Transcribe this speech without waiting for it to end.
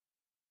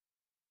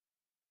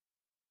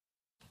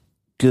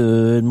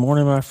Good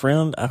morning, my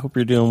friend. I hope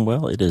you're doing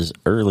well. It is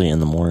early in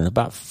the morning,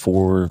 about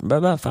 5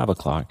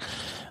 o'clock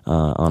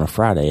on a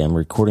Friday. I'm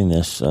recording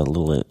this a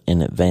little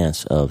in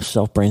advance of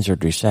Self-Brain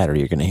Surgery Saturday.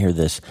 You're going to hear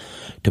this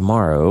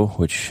tomorrow,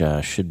 which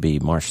should be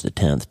March the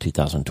 10th,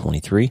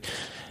 2023.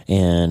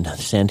 And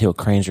sandhill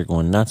cranes are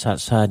going nuts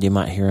outside. You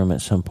might hear them at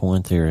some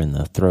point. They're in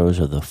the throes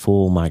of the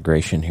full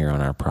migration here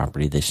on our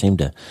property. They seem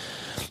to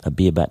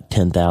be about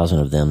 10,000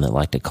 of them that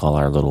like to call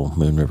our little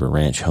Moon River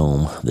Ranch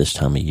home this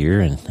time of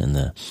year.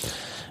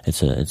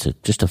 It's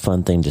just a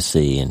fun thing to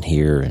see and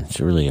hear. And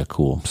it's really a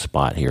cool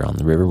spot here on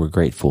the river. We're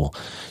grateful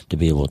to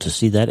be able to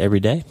see that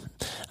every day.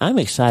 I'm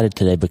excited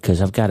today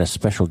because I've got a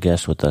special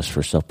guest with us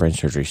for Self-Brain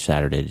Surgery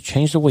Saturday to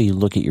change the way you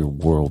look at your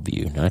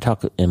worldview. Now, I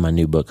talk in my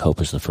new book,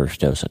 Hope is the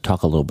First Dose. I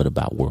talk a little bit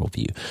about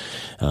worldview.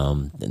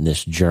 And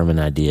this German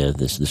idea,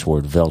 this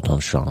word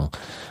Weltanschauung,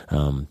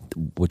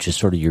 which is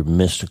sort of your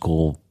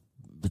mystical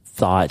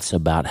thoughts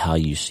about how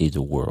you see the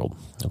world,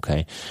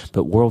 okay?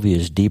 But worldview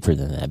is deeper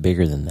than that,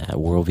 bigger than that.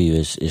 Worldview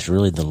is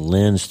really the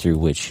lens through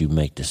which you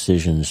make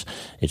decisions.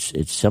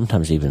 It's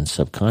sometimes even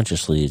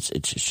subconsciously,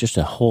 it's just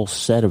a whole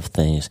set of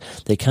things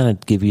that kind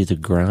of give you the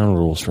ground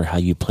rules for how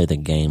you play the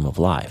game of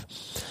life.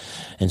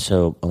 And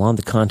so along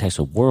the context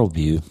of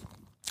worldview,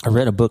 I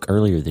read a book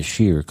earlier this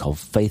year called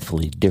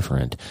Faithfully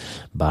Different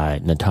by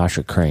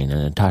Natasha Crain.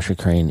 And Natasha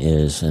Crain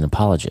is an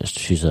apologist.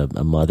 She's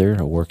a mother,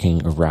 a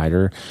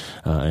writer,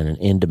 and an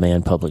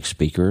in-demand public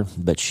speaker.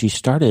 But she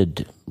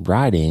started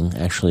writing,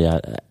 actually,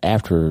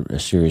 after a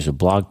series of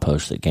blog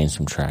posts that gained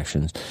some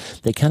traction.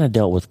 They kind of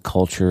dealt with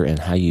culture and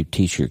how you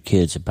teach your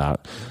kids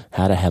about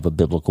how to have a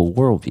biblical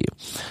worldview.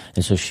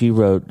 And so she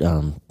wrote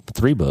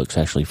 3 books,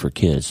 actually, for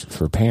kids,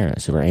 for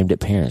parents, that were aimed at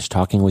parents.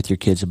 Talking with Your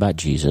Kids About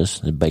Jesus.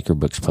 The Baker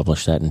Books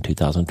published that in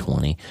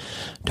 2020.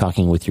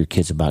 Talking with Your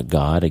Kids About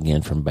God,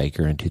 again from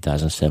Baker in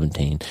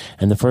 2017.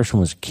 And the first one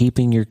was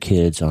Keeping Your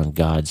Kids on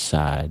God's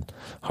Side.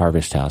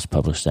 Harvest House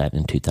published that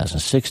in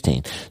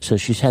 2016. So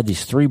she's had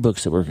these 3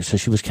 books that were, so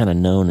she was kind of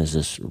known as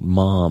this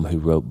mom who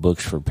wrote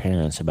books for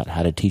parents about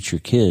how to teach your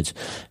kids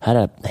how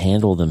to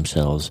handle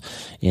themselves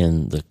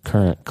in the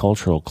current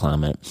cultural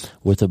climate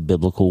with a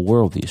biblical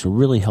worldview. So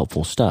really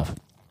helpful stuff.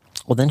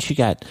 Well, then she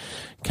got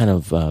kind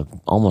of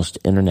almost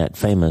internet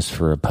famous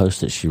for a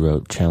post that she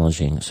wrote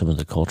challenging some of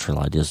the cultural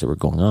ideas that were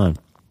going on.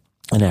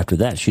 And after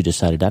that, she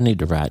decided, I need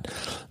to write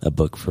a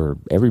book for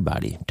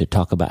everybody to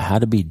talk about how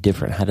to be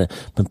different,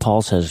 when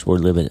Paul says we're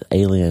living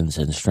aliens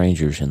and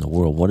strangers in the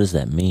world, what does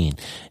that mean?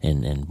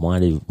 And why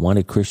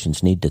do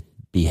Christians need to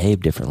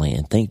behave differently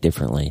and think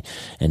differently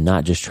and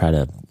not just try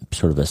to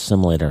sort of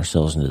assimilate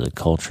ourselves into the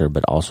culture,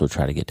 but also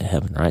try to get to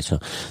heaven, right? So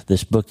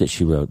this book that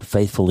she wrote,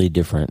 Faithfully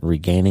Different,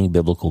 Regaining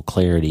Biblical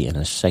Clarity in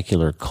a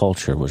Secular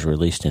Culture, was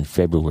released in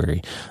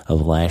February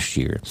of last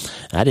year.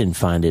 I didn't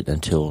find it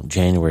until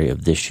January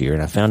of this year,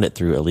 and I found it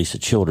through Elisa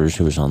Childers,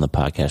 who was on the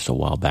podcast a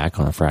while back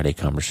on a Friday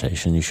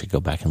conversation. You should go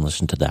back and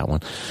listen to that one.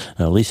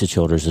 Elisa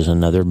Childers is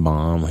another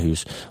mom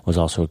was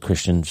also a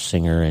Christian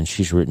singer, and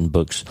she's written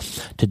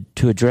books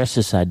to address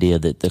this idea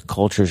that the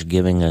culture's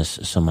giving us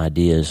some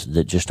ideas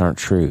that just aren't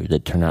true,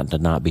 that turn out to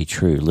not be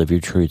true. Live Your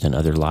Truth and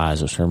Other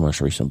Lies was her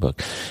most recent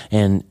book.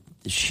 And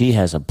she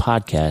has a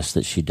podcast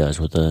that she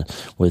does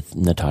with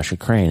Natasha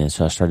Crain. And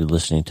so I started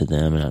listening to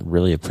them, and I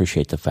really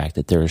appreciate the fact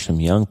that there are some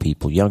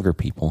younger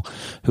people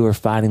who are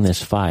fighting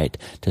this fight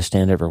to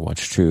stand up for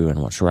what's true and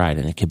what's right.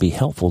 And it can be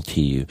helpful to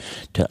you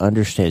to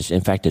understand.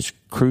 In fact, it's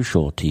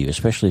crucial to you,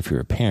 especially if you're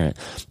a parent,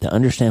 to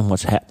understand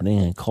what's happening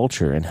in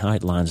culture and how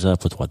it lines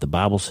up with what the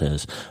Bible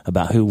says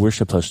about who we're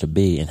supposed to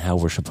be and how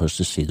we're supposed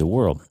to see the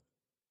world.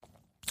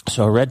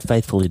 So I read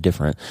Faithfully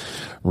Different,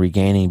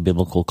 Regaining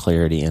Biblical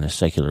Clarity in a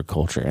Secular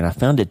Culture, and I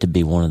found it to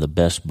be one of the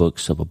best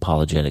books of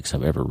apologetics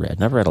I've ever read.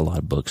 And I've read a lot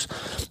of books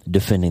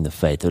defending the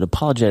faith, but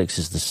apologetics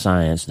is the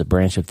science, the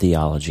branch of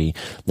theology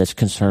that's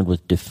concerned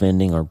with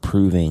defending or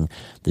proving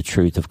the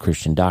truth of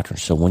Christian doctrine.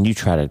 So when you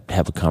try to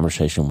have a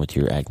conversation with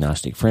your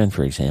agnostic friend,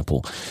 for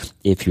example,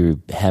 if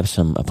you have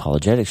some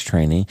apologetics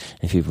training,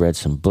 if you've read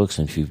some books,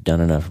 and if you've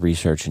done enough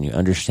research and you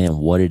understand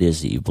what it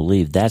is that you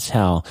believe, that's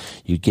how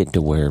you get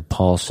to where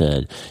Paul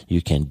said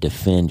you can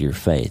defend your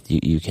faith.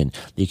 You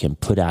can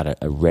put out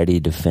a ready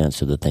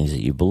defense of the things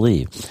that you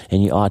believe.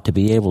 And you ought to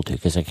be able to,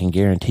 because I can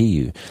guarantee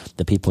you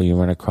the people you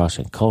run across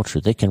in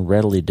culture, they can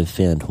readily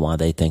defend why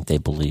they think they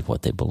believe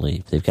what they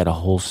believe. They've got a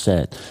whole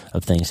set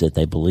of things that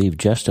they believe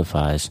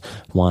justifies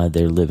why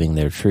they're living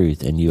their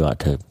truth, and you ought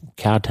to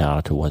kowtow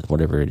to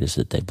whatever it is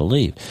that they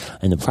believe.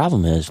 And the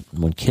problem is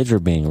when kids are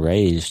being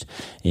raised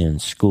in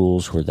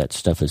schools where that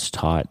stuff is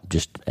taught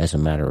just as a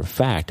matter of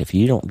fact, if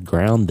you don't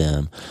ground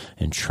them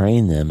and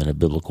train them in a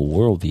biblical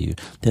worldview,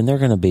 then they're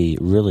going to be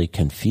really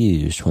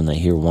confused when they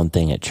hear one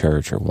thing at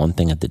church or one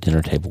thing at the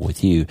dinner table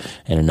with you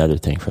and another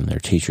thing from their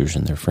teachers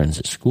and their friends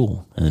at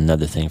school and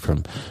another thing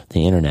from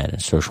the internet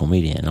and social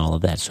media and all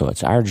of that. So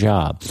it's our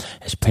job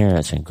as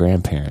parents and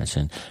grandparents,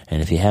 and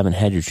if you haven't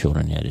had your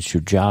children yet, it's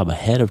your job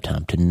ahead of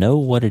time to know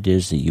what it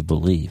is that you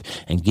believe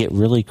and get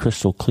really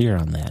crystal clear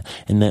on that.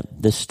 And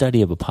that the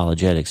study of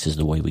apologetics is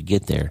the way we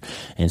get there.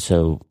 And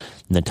so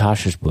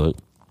Natasha's book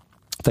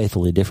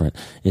Faithfully Different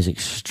is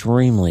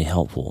extremely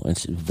helpful.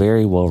 It's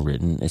very well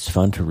written. It's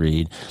fun to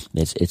read.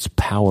 It's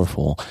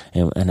powerful.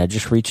 And I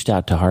just reached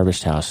out to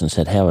Harvest House and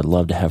said, hey, I would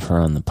love to have her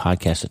on the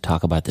podcast to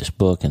talk about this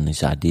book and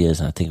these ideas.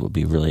 And I think it would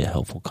be really a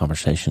helpful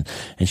conversation.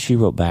 And she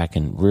wrote back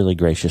and really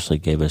graciously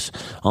gave us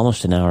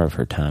almost an hour of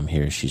her time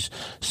here. She's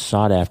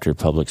sought after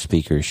public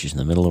speaker. She's in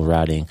the middle of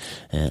writing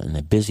and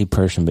a busy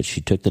person, but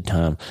she took the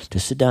time to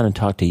sit down and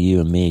talk to you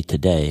and me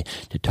today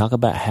to talk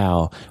about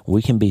how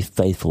we can be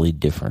faithfully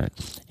different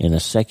in a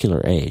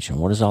secular age. And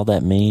what does all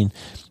that mean?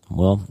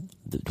 Well,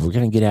 we're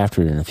going to get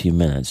after it in a few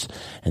minutes.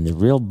 And the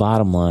real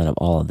bottom line of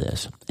all of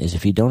this is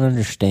if you don't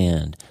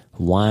understand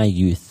why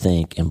you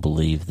think and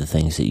believe the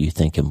things that you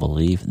think and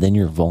believe, then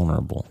you're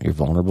vulnerable. You're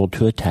vulnerable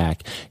to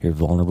attack. You're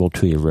vulnerable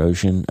to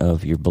erosion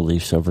of your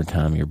beliefs over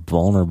time. You're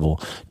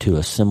vulnerable to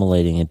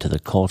assimilating into the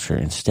culture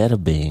instead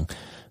of being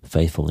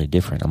faithfully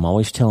different. I'm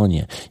always telling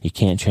you, you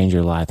can't change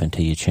your life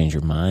until you change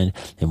your mind.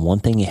 And one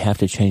thing you have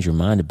to change your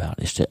mind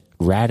about is to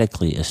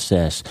radically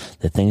assess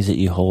the things that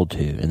you hold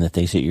to and the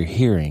things that you're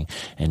hearing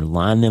and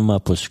line them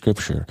up with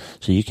Scripture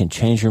so you can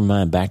change your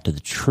mind back to the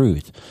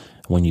truth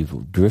when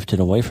you've drifted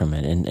away from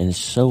it. And it's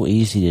so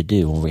easy to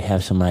do when we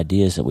have some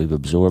ideas that we've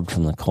absorbed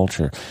from the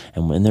culture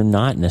and when they're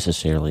not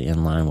necessarily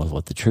in line with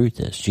what the truth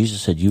is.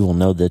 Jesus said, you will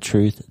know the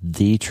truth,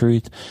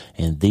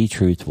 and the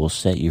truth will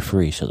set you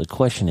free. So the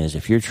question is,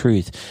 if your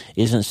truth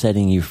isn't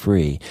setting you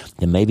free,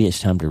 then maybe it's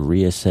time to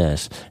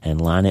reassess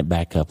and line it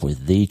back up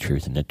with the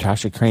truth. And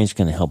Natasha Crain is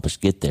going to help us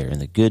get there.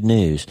 And the good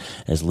news,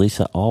 as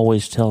Lisa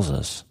always tells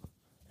us,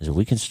 is that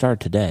we can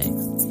start today.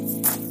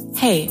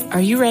 Hey,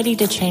 are you ready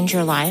to change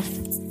your life?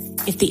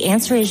 If the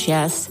answer is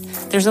yes,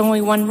 there's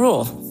only one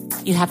rule.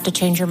 You have to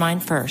change your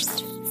mind first.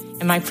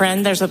 And my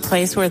friend, there's a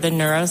place where the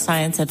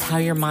neuroscience of how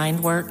your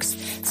mind works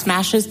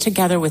smashes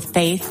together with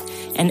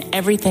faith and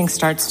everything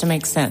starts to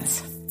make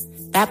sense.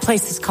 That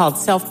place is called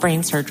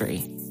self-brain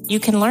surgery.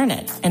 You can learn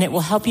it and it will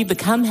help you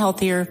become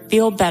healthier,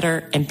 feel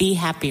better, and be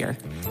happier.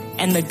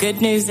 And the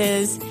good news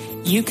is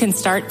you can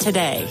start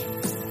today.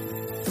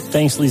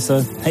 Thanks,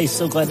 Lisa. Hey,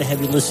 so glad to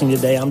have you listening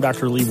today. I'm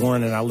Dr. Lee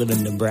Warren, and I live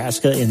in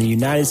Nebraska in the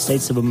United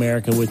States of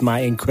America with my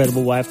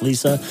incredible wife,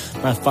 Lisa,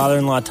 my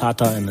father-in-law,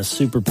 Tata, and the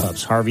super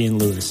pups, Harvey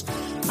and Lewis.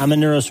 I'm a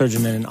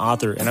neurosurgeon and an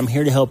author, and I'm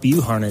here to help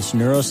you harness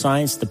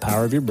neuroscience, the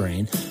power of your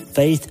brain,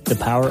 faith, the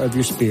power of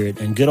your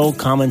spirit, and good old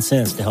common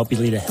sense to help you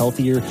lead a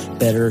healthier,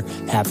 better,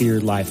 happier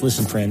life.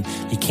 Listen, friend,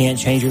 you can't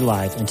change your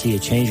life until you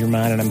change your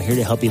mind, and I'm here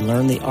to help you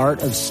learn the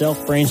art of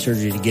self-brain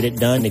surgery to get it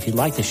done. If you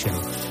like the show,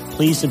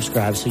 please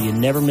subscribe so you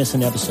never miss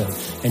an episode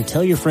and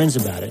tell your friends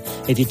about it.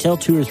 If you tell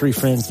 2 or 3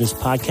 friends this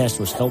podcast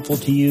was helpful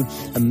to you,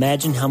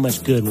 imagine how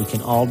much good we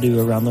can all do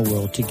around the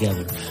world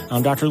together.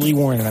 I'm Dr. Lee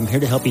Warren, and I'm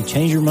here to help you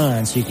change your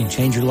mind so you can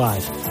change your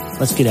life.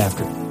 Let's get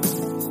after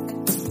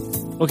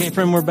it. Okay,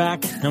 friend, we're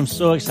back. I'm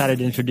so excited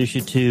to introduce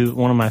you to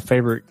one of my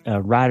favorite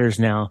writers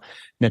now.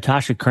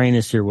 Natasha Crain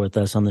is here with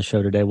us on the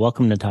show today.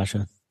 Welcome,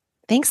 Natasha.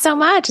 Thanks so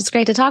much. It's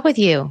great to talk with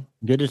you.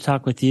 Good to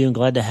talk with you and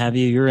glad to have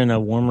you. You're in a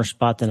warmer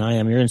spot than I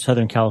am. You're in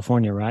Southern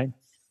California, right?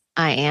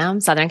 I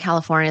am. Southern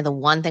California, the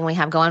one thing we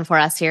have going for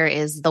us here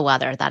is the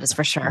weather. That is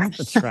for sure.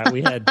 That's right.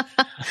 We had,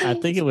 I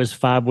think it was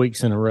 5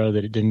 weeks in a row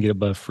that it didn't get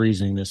above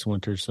freezing this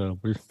winter. So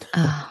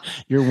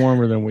you're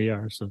warmer than we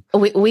are. So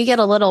we get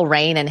a little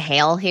rain and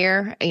hail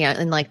here,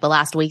 in like the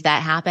last week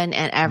that happened,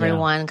 and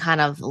everyone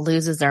kind of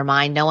loses their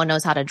mind. No one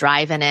knows how to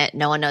drive in it.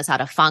 No one knows how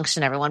to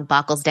function. Everyone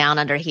buckles down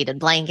under heated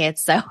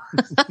blankets. So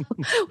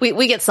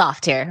we get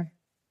soft here.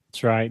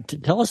 That's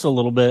right. Tell us a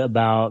little bit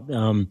about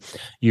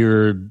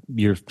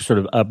your sort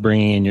of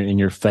upbringing and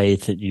your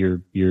faith,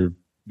 your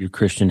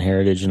Christian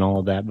heritage, and all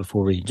of that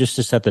before we just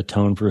to set the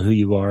tone for who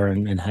you are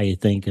and how you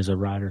think as a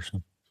writer.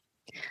 So.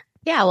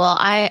 Yeah, well,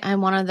 I'm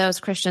one of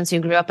those Christians who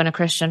grew up in a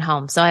Christian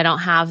home. So I don't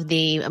have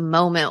the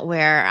moment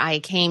where I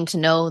came to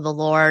know the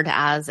Lord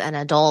as an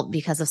adult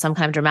because of some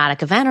kind of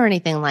dramatic event or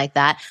anything like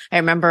that. I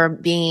remember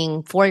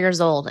being 4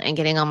 years old and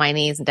getting on my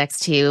knees next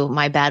to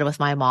my bed with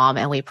my mom,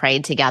 and we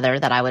prayed together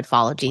that I would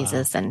follow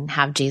Jesus and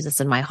have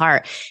Jesus in my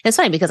heart. It's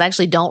funny because I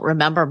actually don't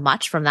remember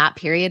much from that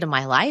period of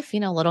my life,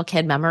 little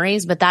kid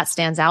memories, but that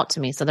stands out to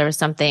me. So there was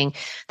something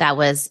that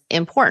was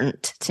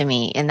important to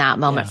me in that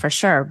moment for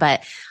sure.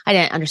 But I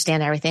didn't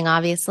understand everything,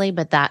 obviously,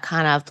 but that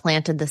kind of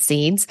planted the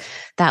seeds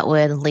that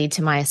would lead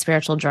to my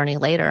spiritual journey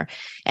later.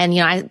 And,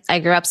 I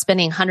grew up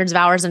spending hundreds of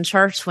hours in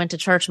church, went to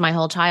church my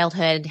whole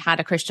childhood,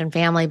 had a Christian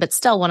family, but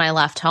still when I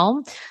left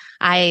home,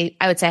 I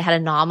would say I had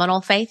a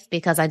nominal faith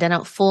because I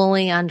didn't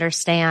fully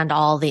understand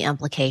all the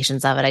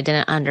implications of it. I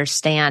didn't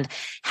understand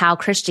how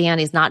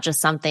Christianity is not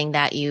just something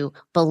that you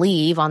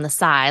believe on the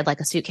side, like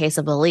a suitcase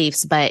of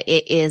beliefs, but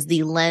it is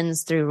the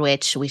lens through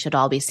which we should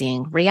all be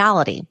seeing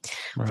reality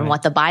from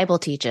what the Bible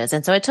teaches.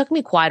 And so it took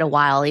me quite a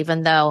while,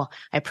 even though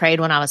I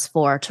prayed when I was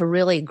 4, to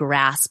really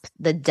grasp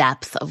the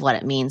depth of what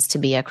it means to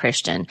be a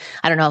Christian.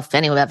 I don't know if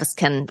any of us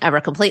can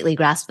ever completely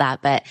grasp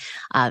that, but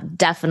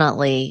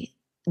definitely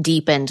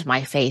deepened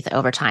my faith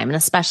over time. And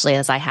especially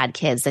as I had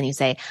kids, then you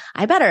say,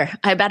 I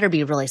better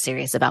be really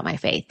serious about my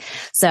faith.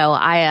 So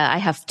I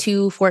have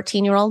 2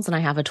 14-year-olds and I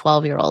have a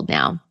 12-year-old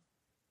now.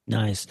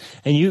 Nice.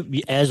 And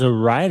you, as a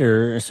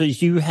writer, so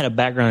you had a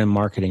background in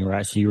marketing,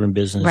 right? So you were in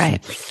business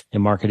Right.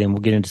 and marketing.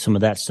 We'll get into some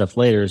of that stuff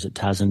later as it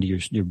ties into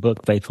your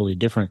book, Faithfully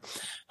Different,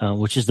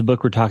 which is the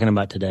book we're talking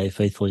about today,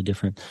 Faithfully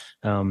Different.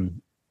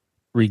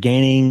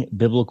 Regaining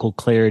Biblical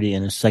Clarity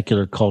in a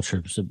Secular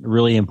Culture. It's a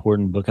really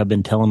important book. I've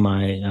been telling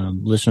my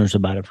listeners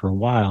about it for a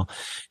while,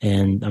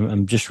 and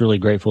I'm just really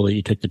grateful that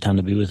you took the time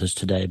to be with us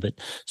today. But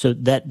so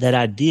that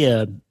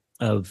idea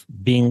of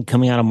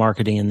coming out of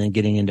marketing and then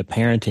getting into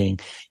parenting,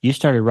 you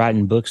started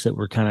writing books that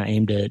were kind of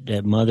aimed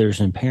at mothers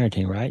and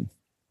parenting, right?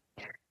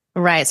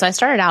 Right. So I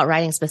started out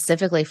writing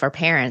specifically for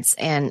parents,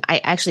 and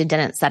I actually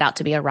didn't set out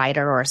to be a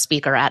writer or a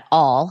speaker at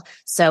all.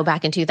 So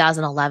back in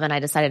 2011, I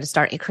decided to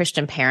start a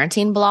Christian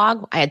parenting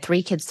blog. I had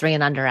 3 kids, 3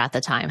 and under at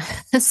the time.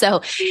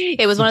 So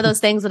it was one of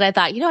those things that I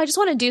thought, I just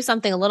want to do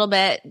something a little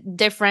bit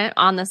different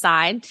on the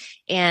side.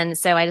 And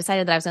so I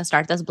decided that I was going to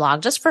start this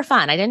blog just for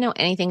fun. I didn't know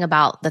anything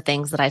about the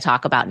things that I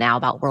talk about now,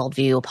 about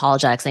worldview,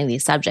 apologetics, any of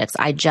these subjects.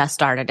 I just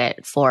started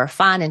it for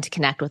fun and to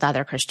connect with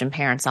other Christian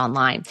parents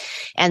online.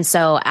 And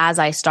so as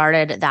I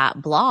started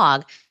that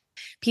blog,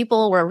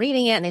 people were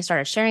reading it and they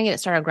started sharing it. It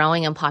started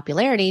growing in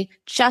popularity,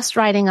 just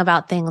writing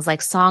about things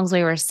like songs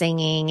we were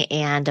singing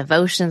and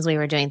devotions we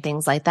were doing,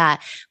 things like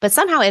that. But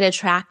somehow it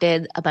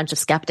attracted a bunch of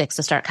skeptics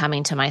to start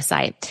coming to my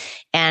site.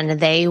 And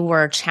they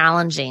were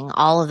challenging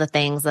all of the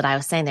things that I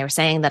was saying. They were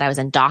saying that I was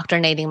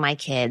indoctrinating my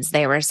kids.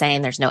 They were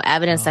saying there's no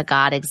evidence that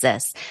God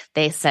exists.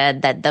 They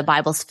said that the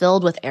Bible's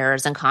filled with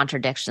errors and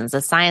contradictions. The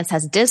science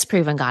has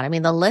disproven God. I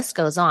mean, the list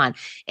goes on.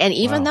 And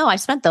even though I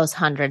spent those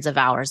hundreds of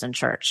hours in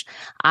church,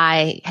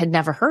 I had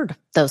never heard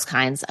those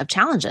kinds of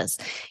challenges.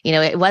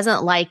 It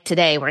wasn't like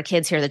today where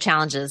kids hear the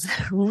challenges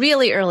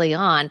really early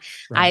on.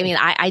 Right. I mean,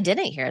 I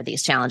didn't hear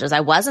these challenges. I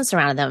wasn't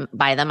surrounded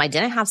by them. I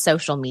didn't have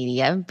social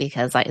media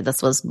because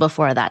this was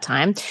before that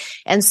time.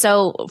 And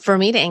so for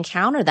me to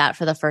encounter that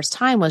for the first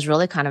time was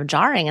really kind of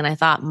jarring. And I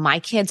thought,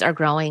 my kids are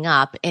growing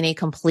up in a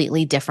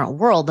completely different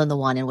world than the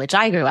one in which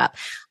I grew up.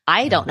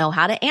 I don't know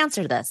how to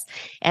answer this.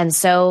 And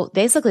so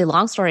basically,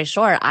 long story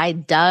short, I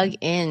dug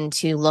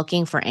into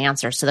looking for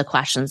answers to the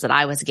questions that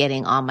I was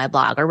getting on my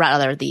blog, or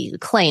rather the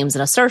claims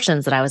and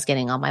assertions that I was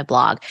getting on my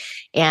blog.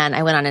 And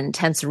I went on an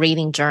intense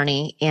reading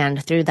journey.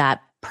 And through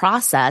that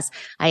process,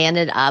 I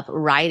ended up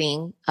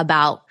writing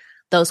about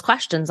those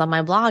questions on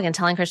my blog and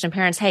telling Christian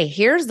parents, hey,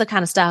 here's the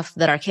kind of stuff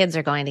that our kids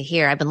are going to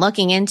hear. I've been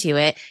looking into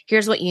it.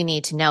 Here's what you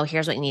need to know.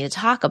 Here's what you need to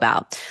talk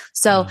about.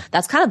 So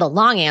that's kind of the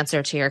long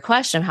answer to your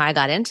question, how I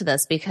got into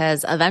this,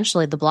 because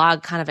eventually the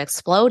blog kind of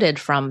exploded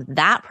from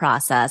that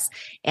process.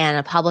 And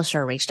a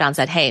publisher reached out and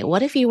said, hey,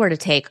 what if you were to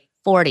take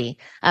 40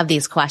 of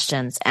these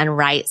questions and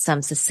write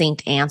some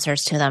succinct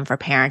answers to them for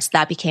parents?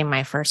 That became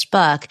my first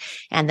book.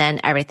 And then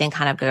everything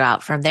kind of grew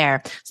out from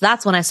there. So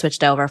that's when I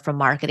switched over from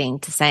marketing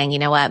to saying, you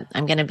know what,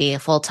 I'm going to be a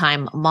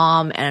full-time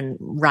mom and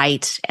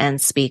write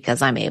and speak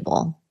as I'm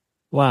able.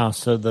 Wow.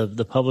 So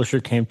the publisher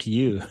came to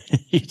you.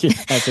 You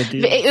just had to do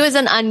it. It was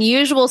an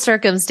unusual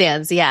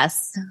circumstance.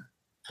 Yes.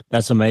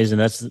 That's amazing.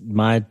 That's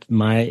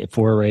my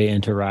foray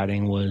into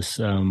writing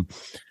was,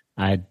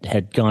 I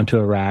had gone to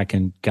Iraq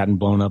and gotten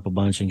blown up a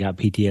bunch and got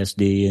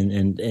PTSD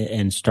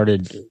and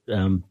started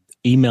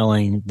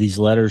emailing these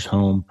letters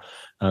home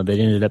that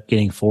ended up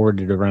getting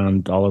forwarded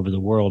around all over the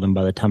world. And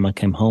by the time I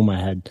came home, I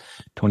had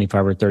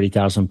 25 or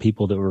 30,000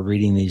 people that were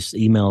reading these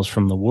emails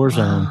from the war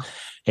zone. Wow.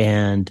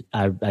 And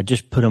I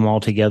just put them all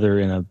together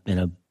in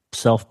a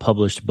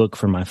self-published book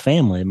for my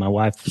family. My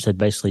wife said,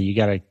 basically,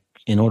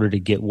 in order to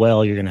get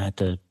well, you're going to have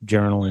to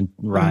journal and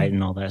write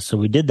and all that. So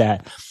we did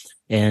that.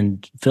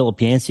 And Philip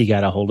Yancey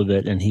got a hold of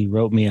it, and he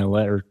wrote me a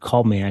letter,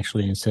 called me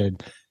actually, and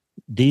said,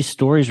 these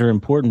stories are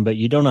important, but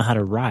you don't know how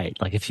to write.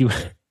 Like if you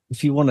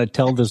want to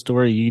tell the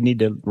story, you need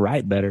to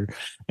write better.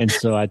 And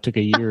so I took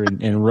a year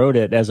and wrote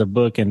it as a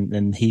book,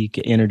 and he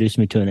introduced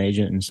me to an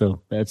agent. And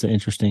so that's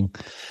interesting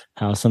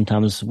how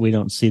sometimes we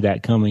don't see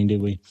that coming, do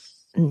we?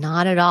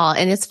 Not at all.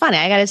 And it's funny.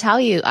 I got to tell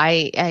you,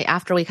 I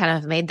after we kind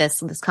of made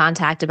this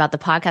contact about the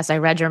podcast, I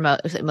read your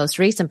most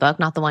recent book,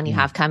 not the one you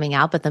have coming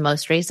out, but the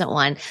most recent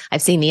one.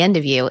 I've seen the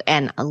interview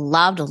and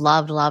loved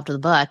the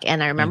book.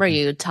 And I remember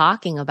you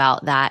talking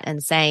about that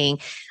and saying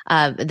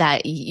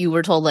that you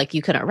were told like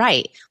you couldn't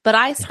write. But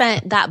I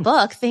spent that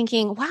book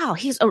thinking, wow,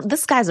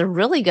 this guy's a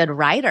really good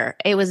writer.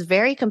 It was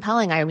very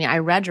compelling. I mean, I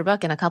read your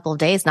book in a couple of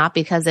days, not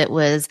because it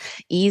was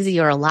easy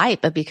or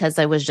light, but because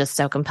I was just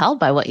so compelled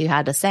by what you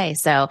had to say.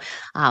 So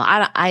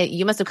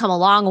you must have come a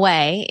long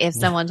way if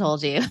someone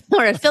told you,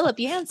 or if Philip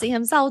Yancey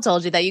himself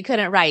told you that you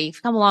couldn't write.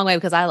 You've come a long way,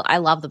 because I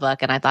love the book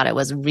and I thought it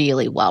was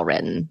really well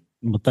written.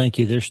 Well, thank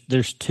you.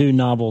 There's 2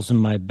 novels in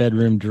my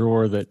bedroom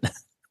drawer that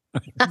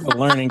the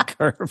learning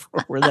curve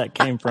where that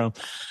came from.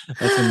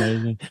 That's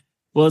amazing.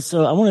 Well,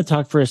 so I want to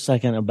talk for a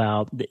second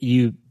about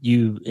you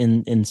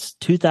in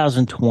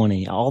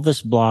 2020, all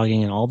this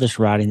blogging and all this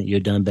writing that you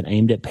had done been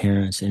aimed at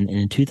parents. And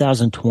in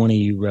 2020,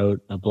 you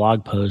wrote a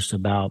blog post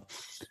about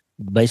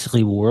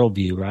basically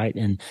worldview, right?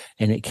 And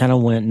it kind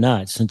of went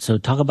nuts. And so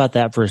talk about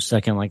that for a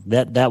second. Like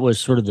that was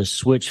sort of the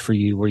switch for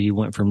you, where you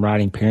went from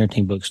writing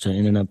parenting books to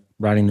ending up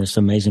writing this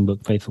amazing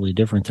book, Faithfully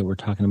Different, that we're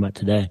talking about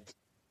today.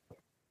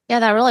 Yeah,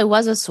 that really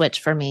was a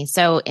switch for me.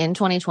 So in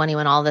 2020,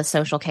 when all this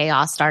social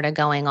chaos started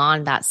going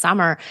on that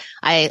summer,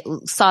 I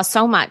saw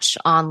so much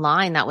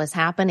online that was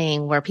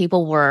happening where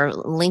people were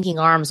linking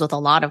arms with a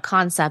lot of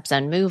concepts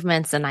and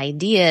movements and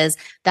ideas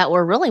that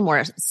were really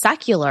more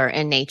secular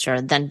in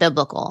nature than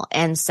biblical.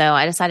 And so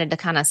I decided to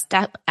kind of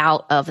step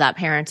out of that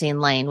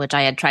parenting lane, which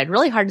I had tried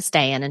really hard to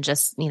stay in. And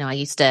just, I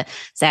used to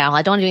say, oh,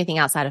 I don't do anything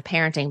outside of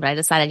parenting, but I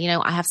decided,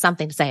 I have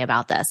something to say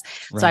about this.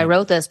 Right. So I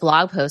wrote this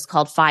blog post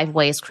called 5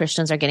 Ways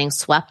Christians Are Getting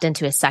Swept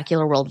into a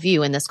Secular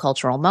Worldview in This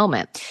Cultural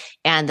Moment.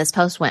 And this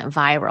post went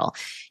viral.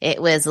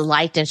 It was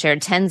liked and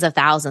shared tens of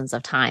thousands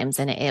of times,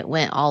 and it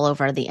went all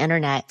over the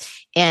internet.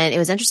 And it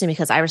was interesting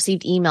because I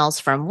received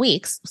emails from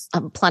weeks,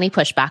 plenty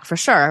pushback for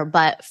sure,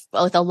 but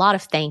with a lot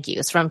of thank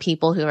yous from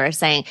people who are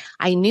saying,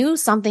 I knew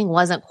something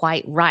wasn't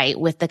quite right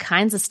with the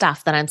kinds of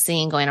stuff that I'm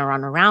seeing going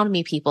around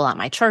me, people at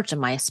my church and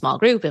my small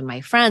group and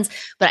my friends,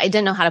 but I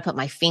didn't know how to put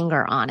my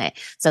finger on it.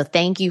 So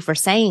thank you for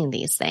saying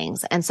these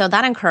things. And so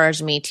that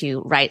encouraged me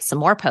to write some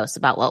more posts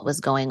about what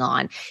was going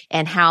on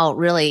and how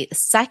really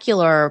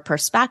secular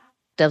perspectives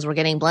were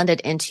getting blended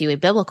into a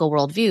biblical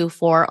worldview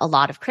for a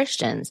lot of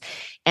Christians.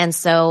 And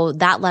so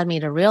that led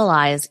me to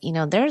realize,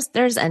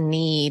 there's a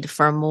need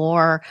for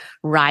more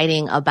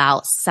writing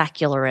about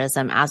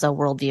secularism as a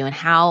worldview and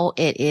how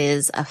it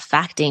is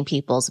affecting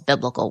people's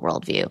biblical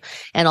worldview.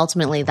 And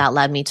ultimately that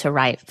led me to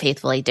write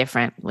Faithfully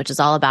Different, which is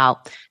all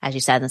about, as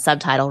you said in the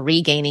subtitle,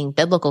 regaining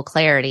biblical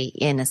clarity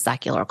in a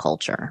secular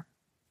culture.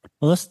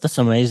 Well, that's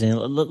amazing.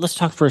 Let's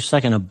talk for a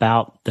second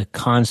about the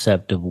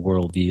concept of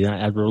worldview.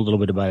 I wrote a little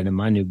bit about it in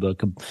my new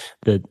book.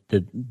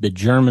 The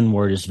German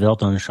word is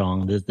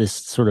Weltanschauung, this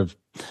sort of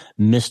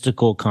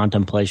mystical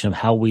contemplation of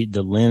how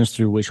the lens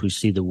through which we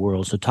see the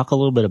world. So talk a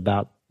little bit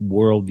about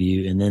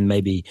worldview and then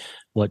maybe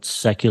what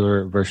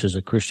secular versus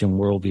a Christian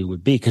worldview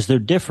would be, because they're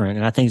different.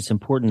 And I think it's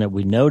important that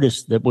we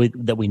notice that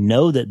we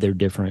know that they're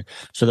different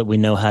so that we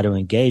know how to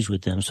engage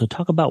with them. So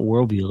talk about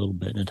worldview a little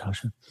bit,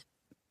 Natasha.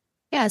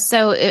 Yeah.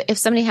 So if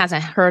somebody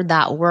hasn't heard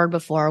that word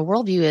before,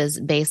 worldview is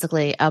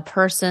basically a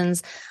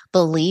person's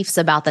beliefs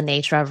about the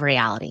nature of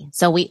reality.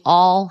 So we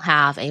all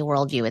have a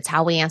worldview. It's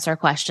how we answer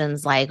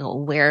questions like,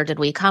 where did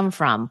we come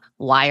from?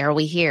 Why are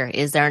we here?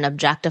 Is there an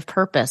objective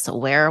purpose?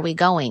 Where are we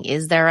going?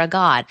 Is there a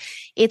God?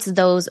 It's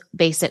those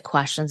basic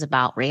questions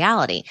about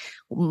reality.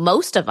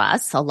 Most of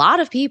us, a lot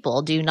of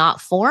people, do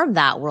not form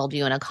that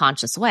worldview in a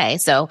conscious way.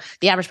 So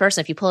the average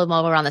person, if you pull them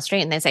over on the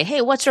street and they say,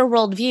 hey, what's your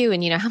worldview?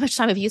 And how much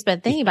time have you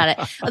spent thinking about it?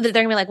 They're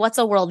going to be like, what's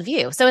a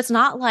worldview? So it's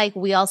not like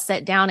we all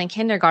sit down in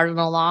kindergarten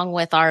along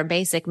with our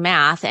basic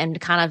math and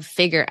kind of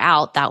figure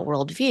out that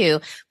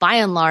worldview. By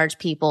and large,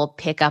 people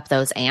pick up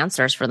those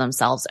answers for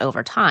themselves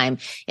over time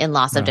in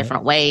lots of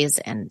different ways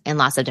and in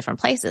lots of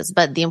different places.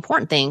 But the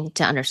important thing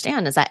to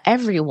understand is that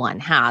everyone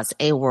has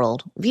a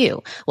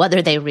worldview,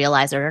 whether they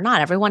realize it or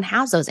not. Everyone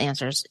has those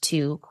answers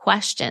to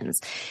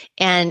questions.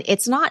 And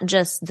it's not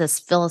just this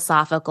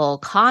philosophical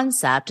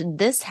concept.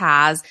 This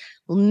has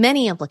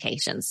many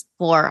implications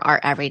for our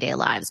everyday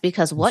lives,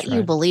 because what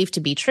you believe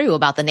to be true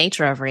about the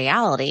nature of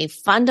reality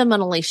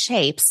fundamentally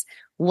shapes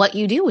what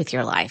you do with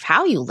your life,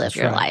 how you live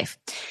your life.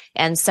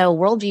 And so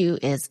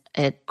worldview is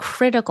a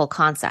critical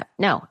concept.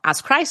 No,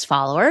 as Christ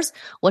followers,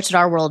 what should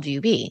our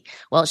worldview be?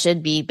 Well, it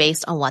should be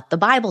based on what the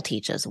Bible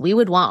teaches. We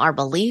would want our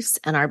beliefs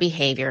and our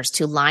behaviors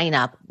to line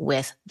up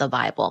with the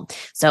Bible.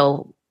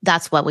 So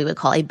that's what we would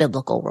call a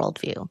biblical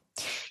worldview.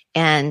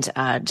 And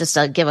just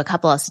to give a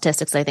couple of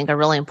statistics I think are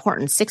really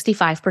important,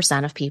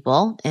 65% of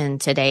people in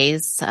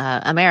today's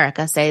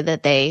America say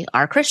that they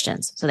are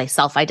Christians. So they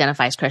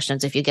self-identify as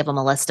Christians. If you give them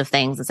a list of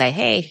things and say,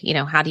 hey,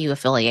 how do you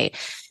affiliate?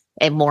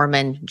 A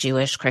Mormon,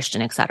 Jewish,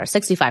 Christian, et cetera,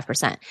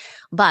 65%.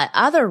 But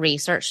other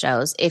research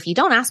shows if you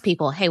don't ask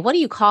people, hey, what do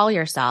you call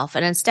yourself?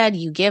 And instead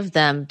you give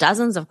them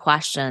dozens of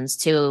questions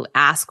to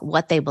ask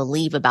what they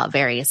believe about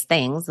various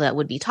things that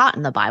would be taught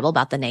in the Bible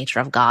about the nature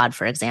of God,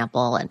 for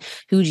example, and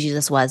who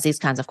Jesus was, these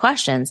kinds of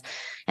questions.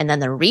 And then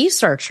the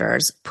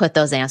researchers put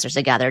those answers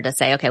together to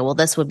say, okay, well,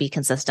 this would be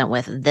consistent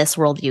with this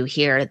worldview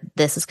here.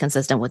 This is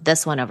consistent with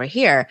this one over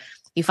here.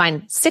 You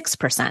find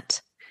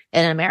 6%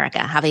 in America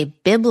have a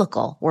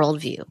biblical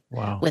worldview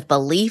with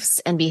beliefs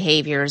and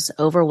behaviors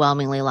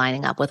overwhelmingly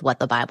lining up with what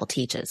the Bible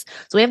teaches.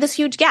 So we have this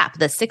huge gap,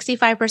 the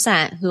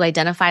 65% who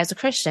identify as a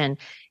Christian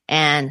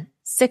and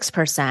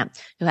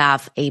 6% who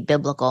have a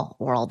biblical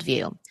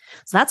worldview.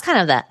 So that's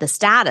kind of the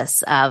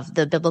status of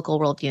the biblical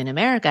worldview in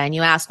America. And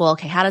you ask, well,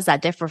 okay, how does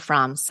that differ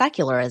from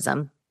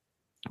secularism?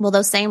 Well,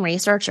 those same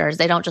researchers,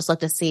 they don't just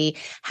look to see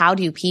how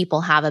many people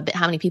have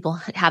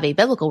a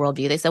biblical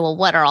worldview. They say, well,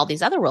 what are all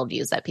these other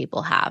worldviews that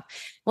people have?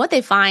 What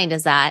they find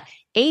is that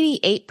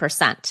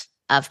 88%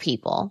 of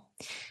people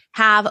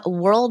have a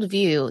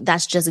worldview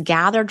that's just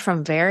gathered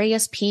from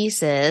various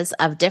pieces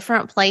of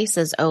different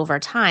places over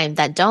time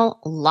that don't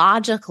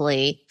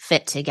logically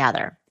fit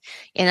together.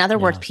 In other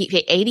words,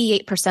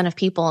 88% of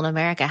people in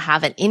America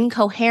have an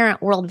incoherent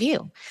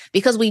worldview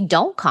because we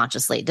don't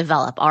consciously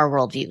develop our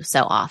worldview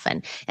so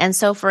often. And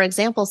so, for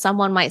example,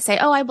 someone might say,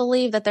 oh, I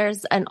believe that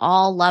there's an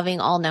all-loving,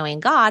 all-knowing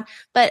God,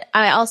 but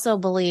I also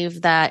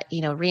believe that,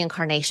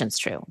 reincarnation's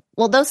true.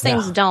 Well, those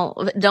things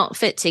don't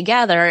fit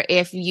together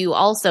if you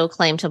also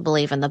claim to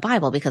believe in the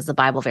Bible, because the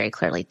Bible very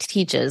clearly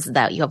teaches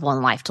that you have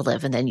one life to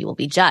live and then you will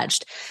be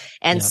judged.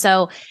 And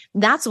so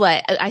that's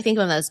what I think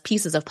of those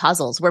pieces of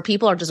puzzles where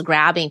people are just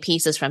grabbing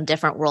pieces from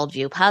different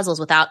worldview puzzles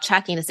without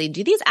checking to see,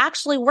 do these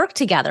actually work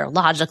together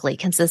logically,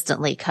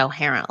 consistently,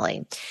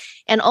 coherently?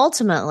 And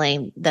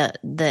ultimately,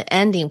 the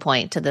ending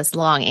point to this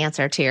long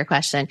answer to your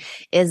question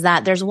is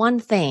that there's one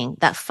thing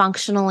that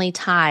functionally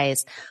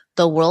ties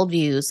the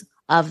worldviews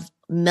of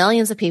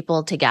millions of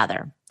people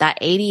together,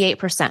 that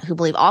 88% who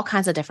believe all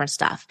kinds of different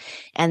stuff.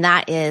 And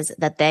that is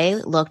that they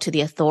look to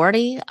the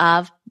authority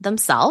of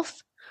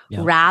themselves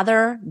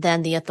rather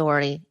than the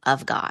authority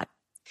of God.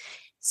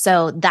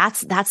 So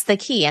that's the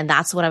key. And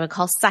that's what I would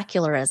call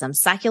secularism.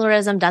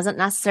 Secularism doesn't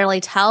necessarily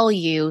tell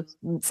you,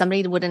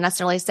 somebody wouldn't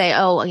necessarily say,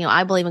 oh,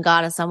 I believe in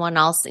God and someone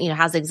else,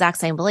 has the exact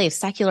same beliefs.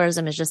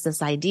 Secularism is just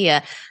this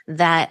idea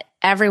that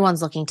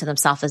everyone's looking to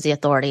themselves as the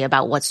authority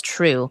about what's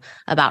true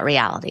about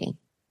reality.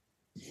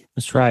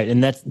 That's right.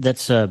 And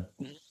that's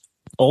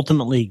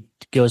ultimately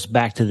goes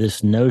back to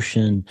this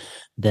notion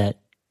that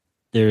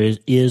there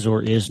is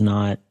or is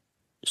not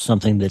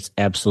something that's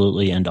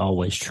absolutely and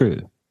always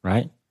true,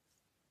 right?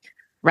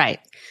 Right.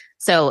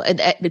 So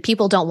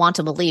people don't want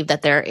to believe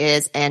that there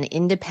is an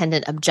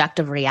independent,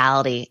 objective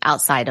reality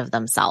outside of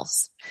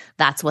themselves.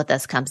 That's what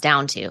this comes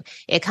down to.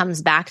 It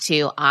comes back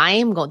to,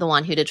 I'm the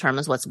one who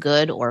determines what's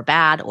good or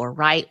bad or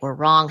right or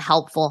wrong,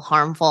 helpful,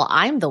 harmful.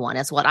 I'm the one.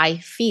 It's what I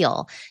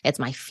feel. It's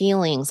my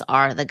feelings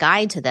are the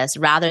guide to this,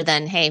 rather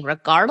than, hey,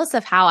 regardless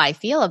of how I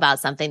feel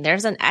about something,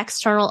 there's an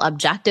external,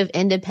 objective,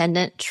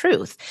 independent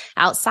truth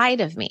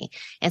outside of me.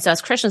 And so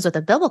as Christians with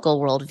a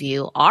biblical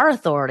worldview, our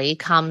authority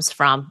comes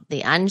from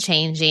the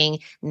unchanging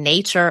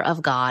nature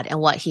of God and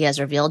what he has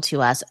revealed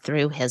to us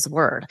through his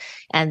word.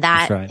 And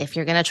that, if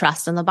you're going to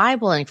trust in the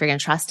Bible and if you're going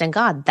to trust in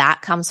God,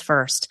 that comes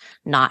first,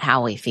 not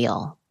how we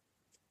feel.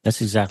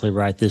 That's exactly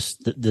right.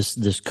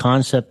 This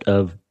concept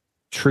of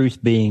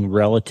truth being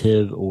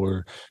relative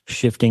or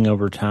shifting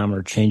over time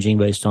or changing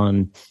based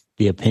on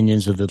the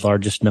opinions of the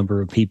largest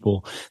number of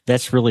people,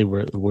 that's really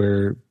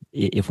where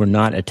if we're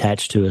not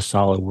attached to a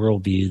solid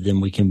worldview, then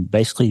we can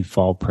basically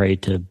fall prey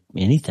to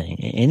anything,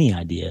 any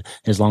idea,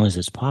 as long as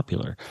it's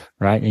popular,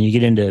 right? And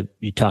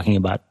you're talking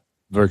about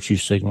virtue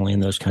signaling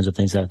and those kinds of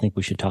things that I think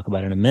we should talk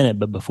about in a minute.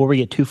 But before we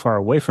get too far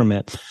away from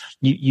it,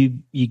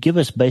 you give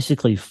us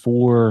basically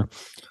 4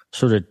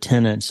 sort of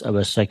tenets of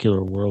a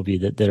secular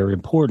worldview that are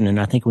important. And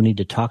I think we need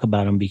to talk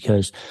about them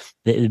because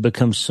it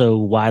becomes so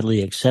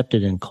widely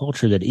accepted in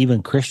culture that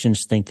even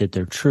Christians think that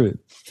they're true.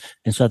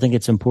 And so I think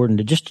it's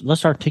important to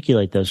let's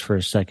articulate those for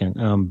a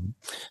second.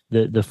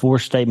 The 4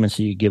 statements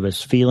that you give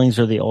us: feelings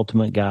are the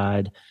ultimate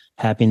guide,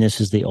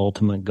 happiness is the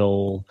ultimate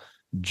goal,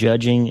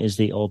 judging is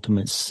the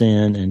ultimate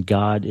sin, and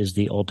God is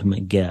the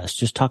ultimate guest.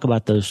 Just talk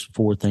about those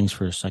 4 things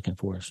for a second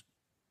for us.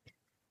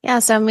 Yeah.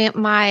 So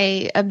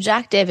my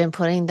objective in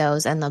putting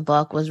those in the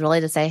book was really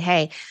to say,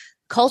 hey,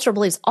 culture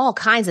believes all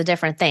kinds of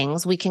different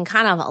things. We can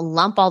kind of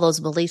lump all those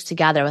beliefs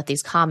together with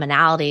these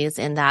commonalities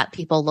in that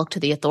people look to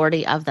the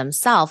authority of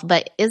themselves.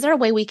 But is there a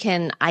way we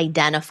can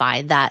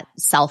identify that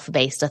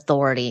self-based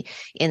authority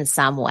in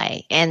some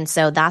way? And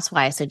so that's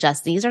why I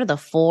suggest these are the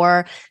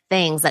 4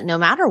 things that no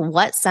matter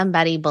what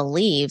somebody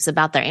believes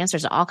about their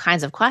answers to all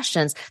kinds of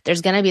questions,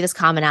 there's going to be this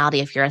commonality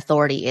if your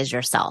authority is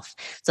yourself.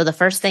 So the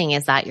first thing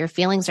is that your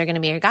feelings are going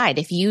to be your guide.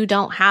 If you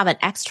don't have an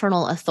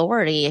external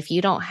authority, if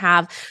you don't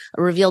have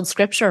revealed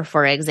scripture,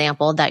 for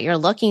example, that you're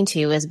looking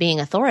to as being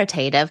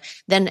authoritative,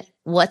 then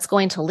what's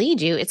going to lead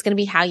you? It's going to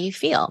be how you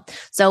feel.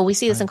 So we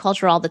see this in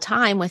culture all the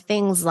time with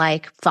things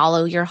like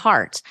follow your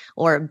heart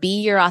or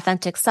be your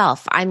authentic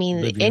self. I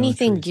mean,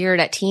 anything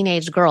geared at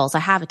teenage girls. I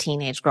have a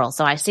teenage girl,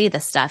 so I see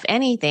this stuff.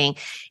 Anything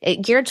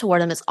geared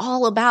toward them is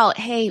all about,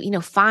 hey,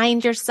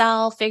 find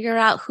yourself, figure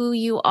out who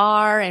you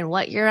are and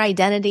what your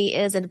identity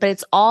is.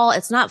 But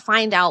it's not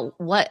find out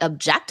what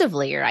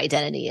objectively your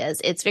identity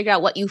is. It's figure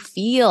out what you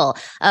feel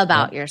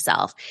about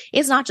yourself.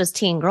 It's not just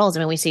teen girls.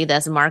 I mean, we see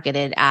this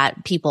marketed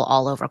at people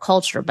all over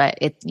culture, but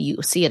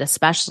you see it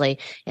especially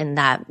in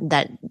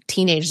that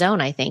teenage zone,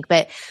 I think.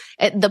 But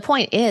the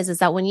point is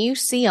that when you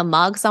see a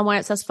mug somewhere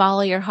that says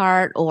follow your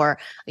heart or,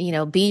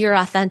 be your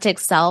authentic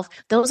self,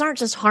 those aren't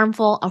just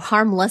harmful or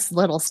harmless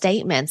little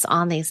statements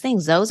on these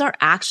things. Those are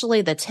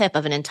actually the tip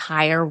of an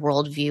entire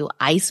worldview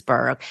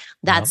iceberg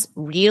that's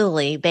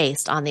really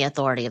based on the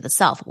authority of the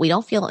self. We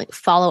don't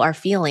follow our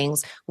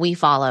feelings. We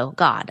follow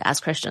God as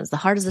Christians. The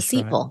heart is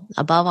deceitful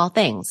above all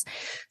things.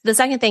 The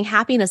second thing,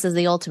 happiness is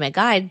the ultimate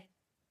guide.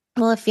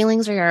 Well, if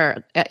feelings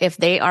are if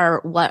they are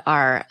what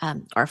our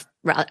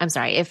I'm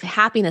sorry, if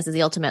happiness is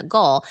the ultimate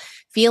goal,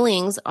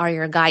 feelings are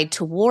your guide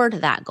toward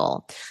that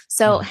goal.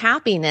 So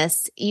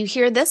happiness, you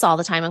hear this all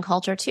the time in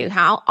culture too.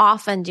 How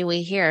often do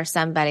we hear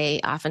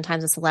somebody,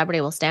 oftentimes a celebrity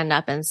will stand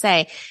up and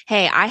say,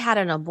 hey, I had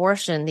an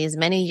abortion these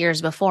many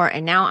years before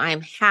and now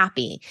I'm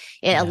happy.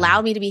 It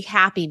allowed me to be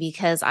happy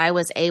because I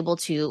was able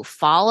to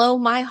follow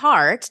my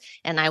heart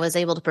and I was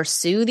able to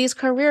pursue these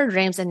career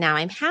dreams and now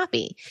I'm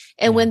happy.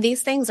 And when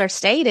these things are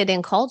stated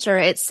in culture,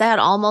 it's said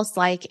almost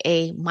like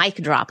a mic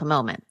drop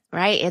moment.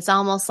 Right? It's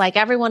almost like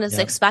everyone is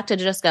expected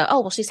to just go,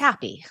 oh, well, she's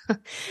happy.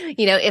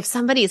 If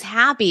somebody's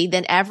happy,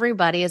 then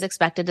everybody is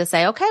expected to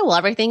say, okay, well,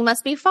 everything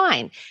must be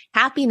fine.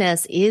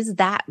 Happiness is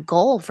that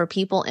goal for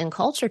people in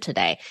culture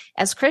today.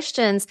 As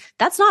Christians,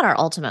 that's not our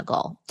ultimate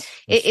goal.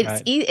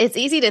 It's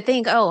easy to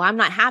think, oh, I'm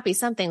not happy,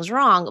 something's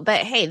wrong.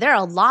 But hey, there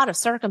are a lot of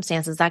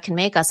circumstances that can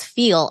make us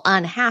feel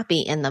unhappy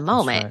in the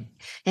moment. Right.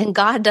 And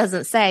God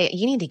doesn't say,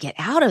 you need to get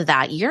out of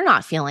that. You're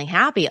not feeling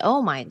happy.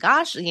 Oh my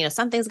gosh,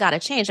 something's got to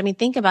change. I mean,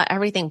 think about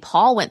everything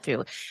Paul went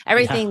through,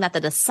 everything that the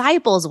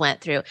disciples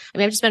went through. I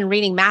mean, I've just been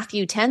reading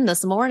Matthew 10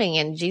 this morning,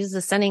 and Jesus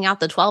is sending out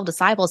the 12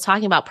 disciples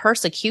talking about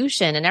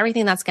persecution and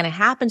everything that's going to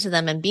happen to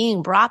them and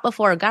being brought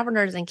before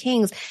governors and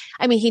kings.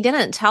 I mean, he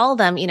didn't tell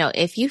them,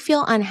 if you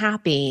feel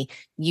unhappy,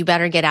 you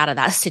better get out of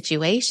that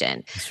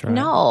situation. Right.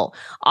 No,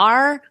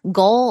 our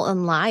goal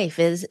in life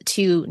is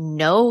to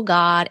know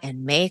God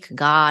and make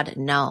God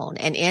known.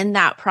 And in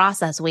that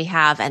process, we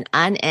have an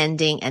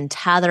unending and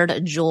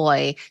tethered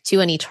joy to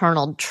an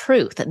eternal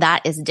truth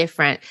that is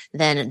different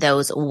than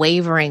those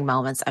wavering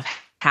moments of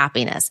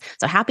happiness.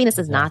 So happiness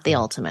is not the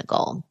ultimate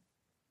goal.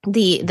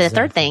 The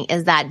third thing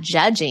is that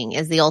judging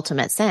is the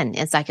ultimate sin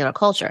in secular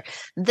culture.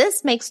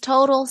 This makes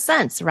total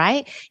sense,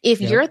 right?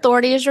 If your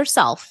authority is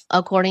yourself,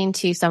 according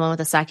to someone with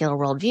a secular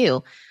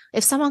worldview,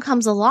 if someone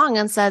comes along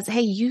and says,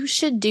 hey, you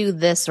should do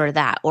this or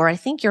that, or I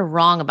think you're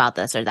wrong about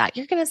this or that,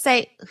 you're going to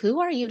say,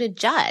 who are you to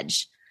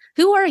judge?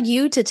 Who are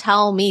you to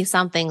tell me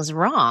something's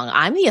wrong?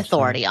 I'm the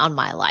authority on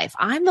my life.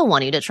 I'm the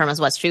one who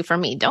determines what's true for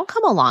me. Don't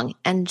come along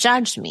and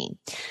judge me.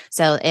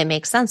 So it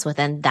makes sense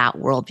within that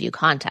worldview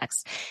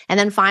context. And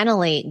then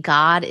finally,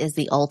 God is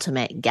the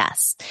ultimate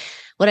guest.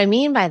 What I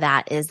mean by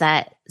that is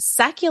that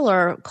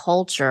secular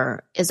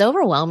culture is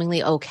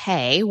overwhelmingly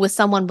okay with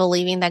someone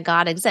believing that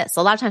God exists.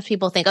 So a lot of times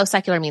people think, oh,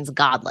 secular means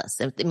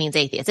godless. It means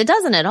atheist. It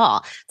doesn't at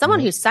all. Someone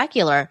who's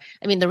secular,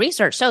 I mean, the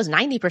research shows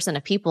 90%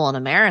 of people in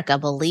America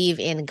believe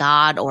in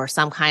God or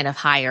some kind of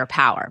higher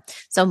power.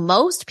 So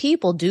most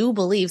people do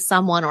believe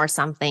someone or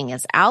something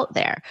is out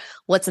there.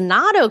 What's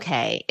not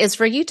okay is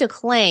for you to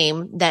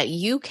claim that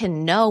you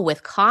can know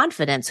with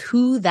confidence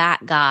who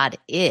that God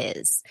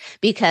is.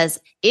 Because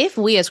if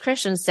we as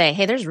Christians say,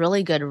 hey, there's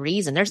really good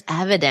reason, there's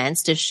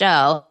evidence to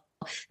show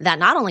that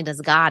not only does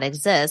God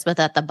exist, but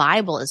that the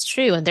Bible is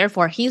true, and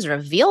therefore he's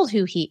revealed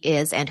who he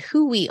is and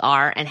who we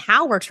are and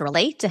how we're to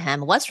relate to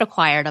him, what's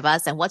required of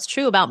us and what's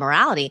true about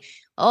morality.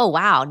 Oh,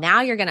 wow.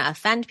 Now you're going to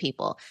offend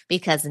people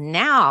because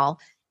now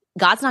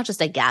God's not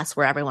just a guess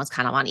where everyone's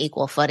kind of on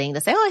equal footing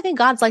to say, oh, I think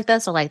God's like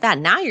this or like that.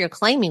 Now you're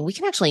claiming we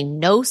can actually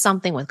know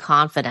something with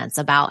confidence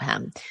about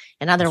him.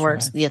 In other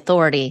words, the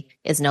authority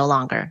is no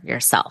longer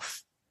yourself.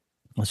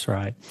 That's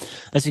right.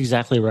 That's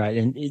exactly right.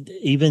 And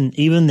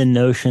even the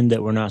notion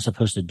that we're not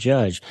supposed to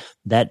judge,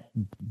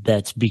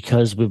 that's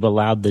because we've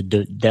allowed the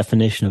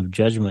definition of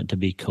judgment to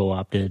be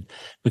co-opted,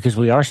 because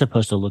we are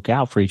supposed to look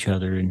out for each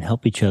other and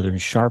help each other and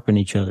sharpen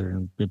each other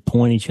and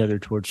point each other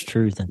towards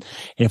truth. And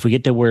if we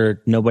get to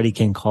where nobody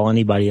can call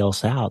anybody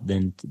else out,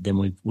 then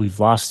we've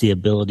lost the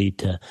ability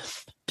to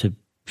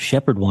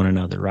shepherd one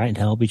another, right? And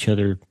help each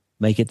other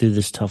make it through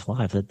this tough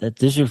life.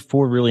 These are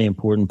 4 really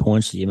important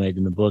points that you made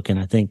in the book. And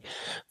I think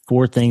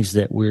 4 things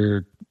that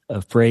we're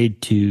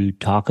afraid to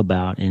talk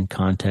about in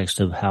context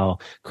of how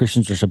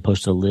Christians are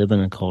supposed to live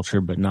in a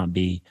culture, but not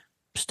be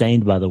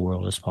stained by the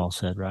world, as Paul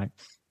said, right?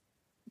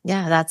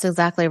 Yeah, that's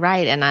exactly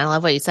right. And I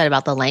love what you said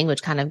about the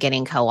language kind of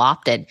getting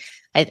co-opted.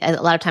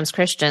 A lot of times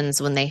Christians,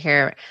 when they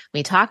hear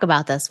me talk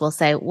about this, will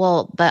say,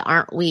 well, but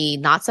aren't we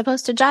not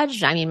supposed to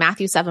judge? I mean,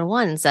 Matthew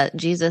 7:1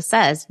 Jesus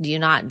says, do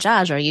not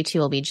judge or you too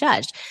will be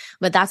judged.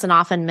 But that's an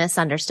often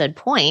misunderstood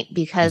point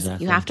because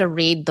you have to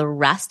read the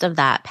rest of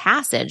that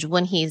passage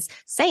when he's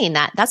saying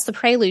that. That's the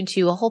prelude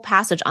to a whole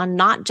passage on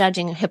not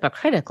judging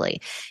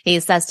hypocritically. He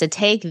says to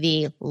take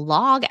the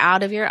log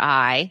out of your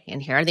eye, and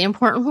here are the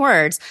important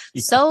words,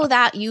 so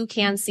that you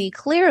can see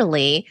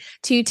clearly,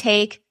 to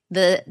take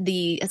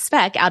the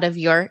speck out of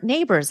your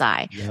neighbor's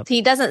eye. Yep. So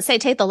he doesn't say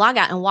take the log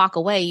out and walk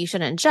away. You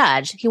shouldn't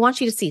judge. He wants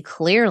you to see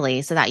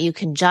clearly so that you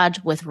can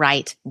judge with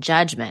right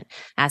judgment,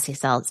 as he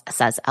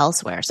says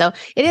elsewhere. So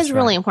it is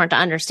really important to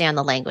understand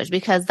the language,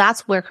 because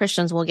that's where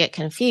Christians will get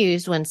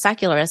confused when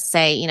secularists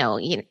say,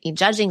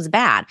 judging's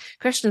bad.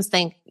 Christians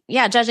think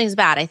yeah, judging is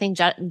bad. I think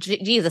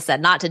Jesus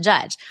said not to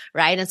judge,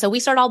 right? And so we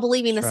start all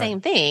believing the same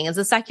thing as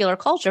a secular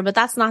culture, but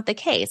that's not the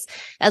case.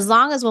 As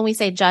long as when we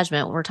say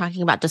judgment, we're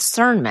talking about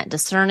discernment,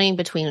 discerning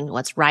between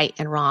what's right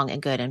and wrong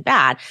and good and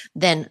bad,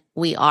 then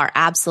we are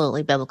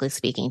absolutely biblically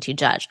speaking to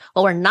judge.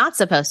 What we're not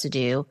supposed to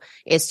do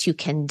is to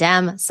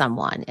condemn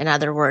someone. In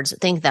other words,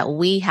 think that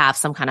we have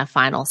some kind of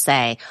final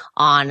say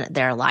on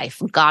their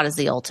life. God is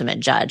the ultimate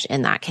judge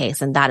in that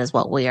case, and that is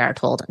what we are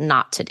told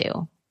not to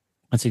do.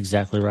 That's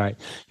exactly right.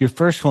 Your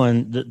first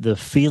one, the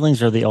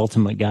feelings are the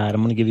ultimate guide.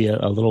 I'm going to give you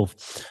a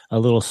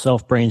little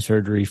self brain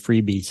surgery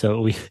freebie.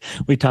 So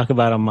we talk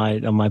about on my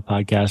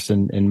podcast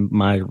and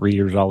my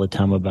readers all the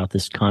time about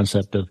this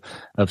concept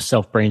of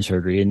self brain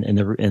surgery. And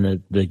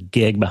the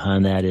gig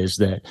behind that is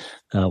that,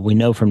 we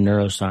know from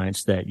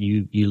neuroscience that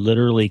you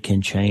literally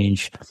can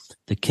change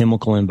the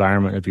chemical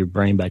environment of your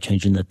brain by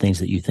changing the things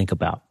that you think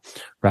about,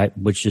 right?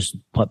 Which is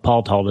what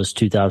Paul taught us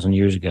 2,000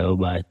 years ago.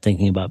 By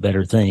thinking about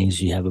better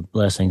things, you have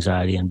less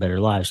anxiety and better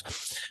lives.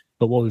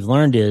 But what we've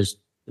learned is,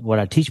 what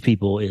I teach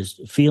people is,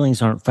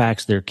 feelings aren't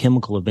facts. They're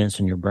chemical events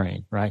in your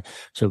brain, right?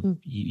 So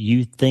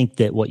you think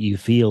that what you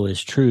feel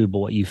is true, but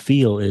what you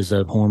feel is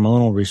a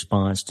hormonal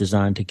response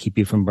designed to keep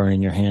you from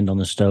burning your hand on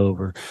the stove,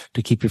 or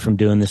to keep you from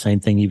doing the same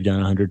thing you've done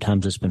 100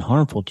 times that's been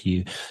harmful to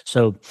you.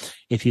 So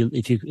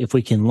if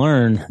we can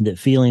learn that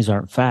feelings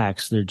aren't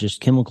facts, they're just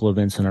chemical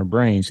events in our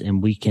brains,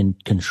 and we can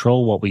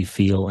control what we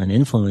feel and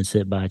influence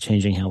it by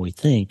changing how we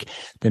think,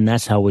 then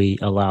that's how we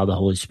allow the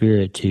Holy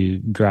Spirit to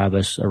drive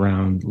us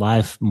around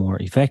life more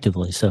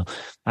effectively. So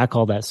I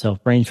call that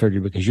self-brain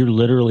surgery, because you're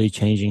literally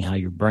changing how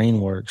your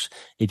brain works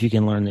if you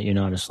can learn that you're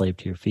not a slave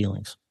to your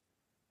feelings.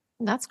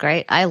 That's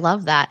great. I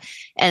love that.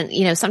 And,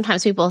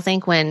 sometimes people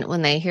think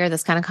when they hear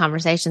this kind of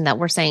conversation that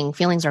we're saying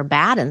feelings are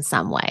bad in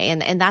some way.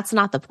 And that's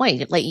not the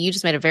point. Like, you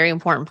just made a very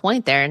important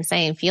point there in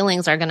saying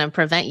feelings are going to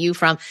prevent you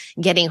from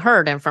getting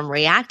hurt and from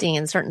reacting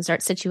in certain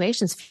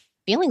situations.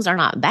 Feelings are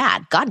not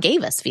bad. God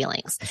gave us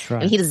feelings. That's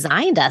right. And He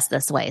designed us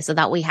this way so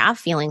that we have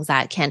feelings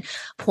that can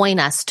point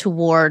us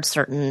toward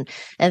certain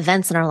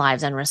events in our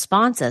lives and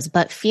responses.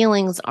 But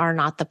feelings are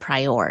not the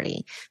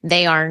priority.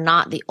 They are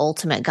not the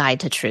ultimate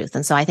guide to truth.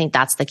 And so I think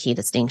that's the key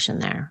distinction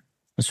there.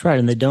 That's right.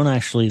 And they don't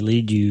actually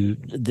lead you,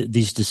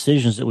 these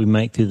decisions that we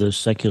make through those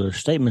secular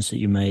statements that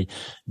you made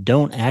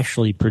don't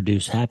actually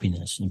produce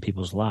happiness in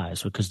people's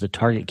lives, because the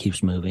target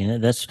keeps moving.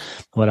 And that's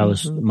what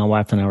my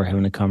wife and I were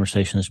having a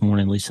conversation this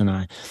morning, Lisa and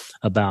I,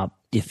 about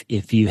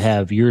if you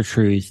have your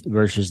truth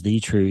versus the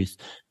truth,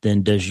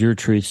 then does your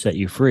truth set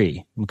you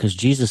free? Because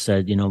Jesus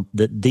said,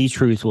 that the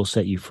truth will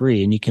set you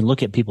free. And you can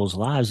look at people's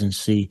lives and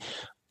see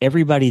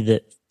everybody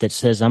that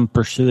says, I'm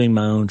pursuing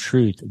my own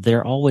truth,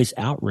 they're always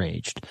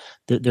outraged.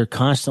 They're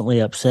constantly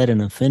upset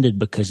and offended,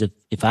 because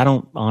if I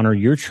don't honor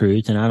your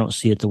truth and I don't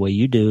see it the way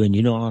you do, and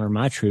you don't honor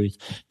my truth,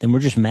 then we're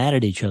just mad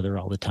at each other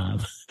all the time.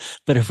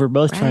 But if we're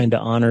both trying to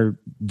honor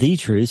the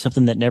truth,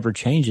 something that never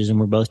changes, and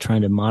we're both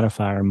trying to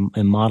modify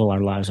and model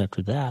our lives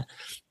after that,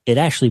 it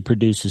actually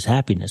produces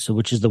happiness. So,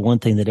 which is the one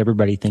thing that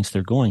everybody thinks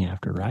they're going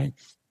after, right?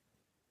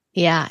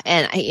 Yeah.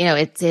 And,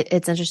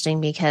 it's interesting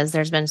because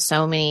there's been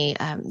so many,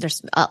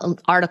 there's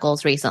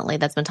articles recently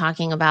that's been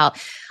talking about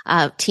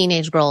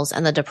teenage girls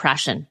and the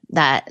depression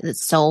that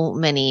so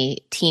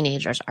many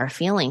teenagers are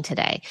feeling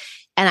today.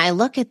 And I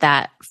look at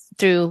that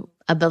through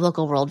a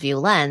biblical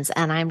worldview lens,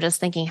 and I'm just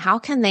thinking, how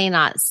can they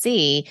not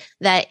see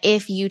that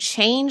if you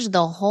change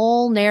the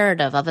whole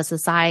narrative of a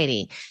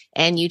society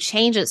and you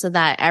change it so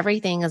that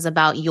everything is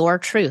about your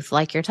truth,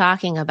 like you're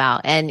talking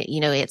about, and,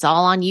 it's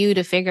all on you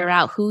to figure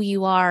out who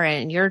you are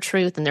and your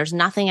truth, and there's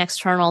nothing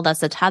external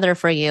that's a tether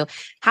for you.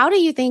 How do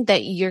you think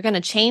that you're going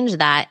to change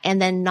that and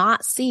then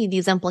not see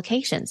these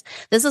implications?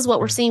 This is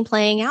what we're seeing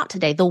playing out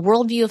today. The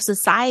worldview of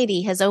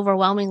society has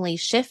overwhelmingly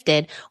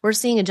shifted. We're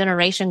seeing a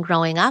generation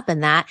growing up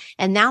in that,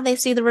 and now they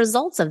see the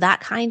results of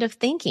that kind of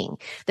thinking.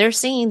 They're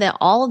seeing that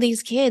all of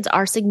these kids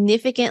are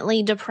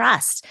significantly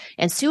depressed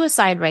and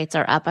suicide rates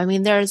are up. I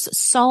mean, there's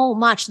so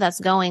much that's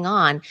going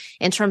on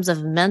in terms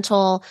of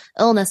mental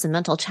illness and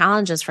mental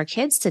challenges for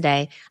kids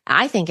today.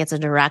 I think it's a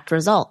direct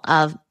result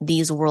of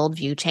these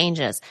worldview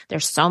changes.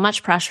 There's so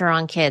much pressure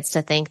on kids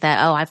to think that,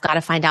 I've got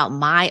to find out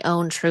my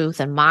own truth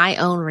and my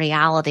own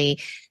reality,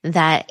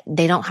 that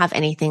they don't have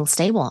anything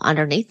stable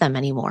underneath them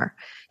anymore.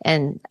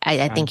 And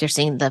I think you're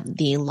seeing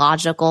the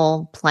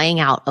logical playing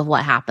out of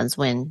what happens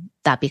when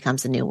that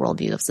becomes a new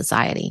worldview of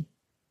society.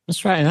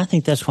 That's right. And I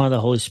think that's why the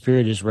Holy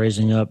Spirit is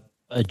raising up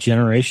a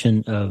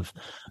generation of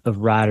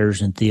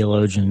writers and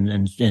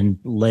theologians and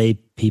lay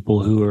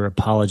people who are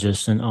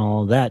apologists and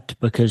all of that,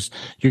 because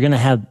you're going to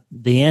have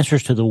the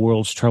answers to the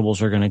world's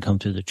troubles are going to come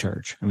through the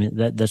church. I mean,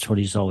 that's what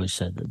he's always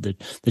said.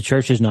 The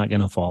church is not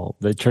going to fall.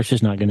 The church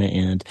is not going to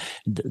end.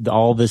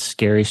 All this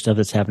scary stuff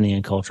that's happening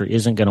in culture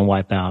isn't going to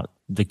wipe out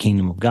the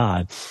kingdom of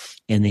God.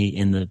 And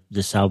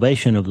the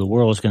salvation of the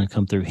world is going to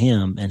come through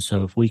him. And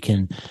so if we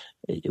can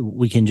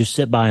we can just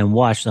sit by and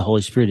watch. The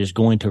Holy Spirit is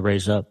going to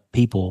raise up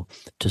people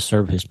to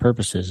serve his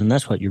purposes. And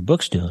that's what your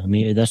book's doing. I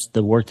mean, that's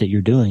the work that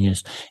you're doing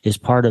is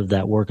part of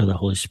that work of the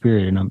Holy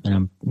Spirit. And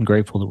I'm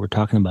grateful that we're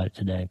talking about it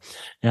today.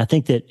 And I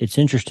think that it's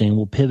interesting.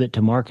 We'll pivot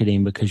to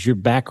marketing because your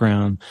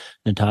background,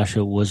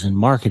 Natasha, was in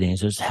marketing.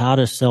 So it's how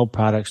to sell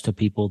products to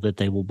people that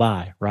they will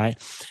buy, right?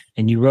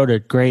 And you wrote a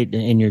great,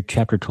 in your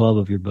chapter 12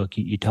 of your book,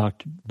 you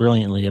talked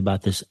brilliantly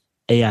about this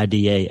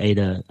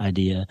AIDA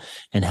idea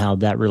and how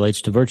that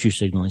relates to virtue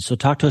signaling. So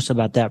talk to us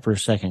about that for a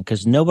second,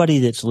 because nobody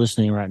that's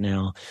listening right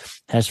now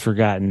has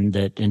forgotten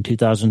that in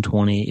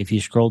 2020, if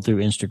you scrolled through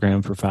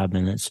Instagram for 5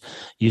 minutes,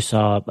 you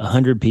saw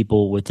 100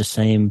 people with the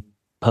same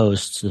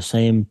posts, the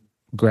same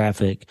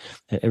graphic.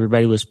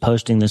 Everybody was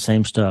posting the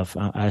same stuff.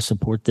 I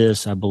support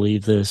this. I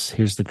believe this.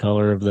 Here's the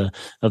color of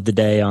the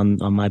day on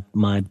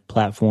my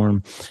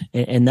platform.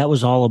 And that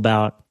was all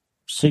about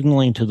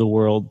signaling to the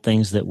world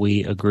things that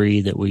we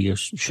agree that we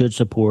should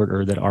support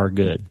or that are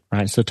good,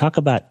 right? So talk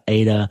about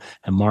AIDA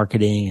and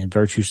marketing and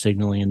virtue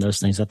signaling and those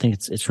things. I think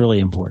it's really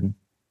important.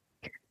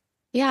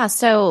 Yeah.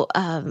 So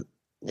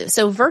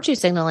virtue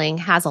signaling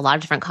has a lot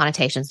of different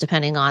connotations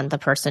depending on the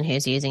person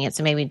who's using it.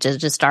 So maybe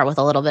just start with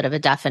a little bit of a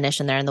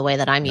definition there in the way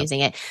that I'm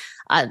using it.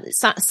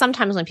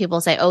 Sometimes when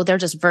people say, oh, they're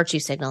just virtue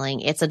signaling,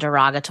 it's a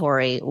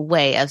derogatory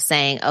way of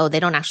saying, oh, they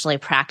don't actually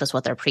practice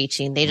what they're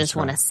preaching. They just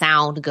want to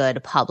sound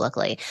good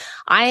publicly.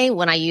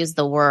 When I use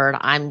the word,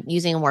 I'm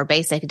using a more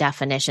basic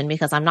definition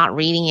because I'm not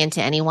reading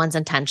into anyone's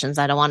intentions.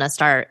 I don't want to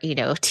start,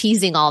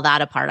 teasing all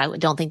that apart. I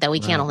don't think that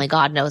we can. Only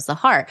God knows the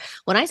heart.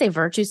 When I say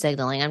virtue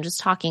signaling, I'm just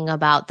talking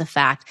about the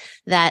fact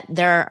that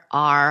there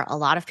are a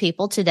lot of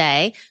people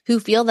today who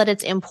feel that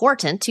it's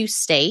important to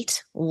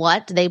state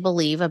what they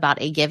believe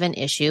about a given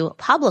issue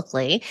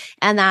publicly,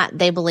 and that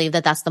they believe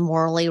that that's the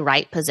morally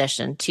right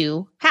position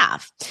to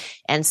have.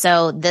 And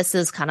so this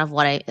is kind of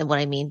what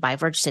I mean by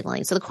virtue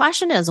signaling. So the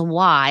question is,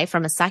 why,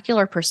 from a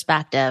secular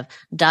perspective,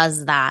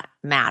 does that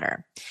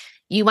matter?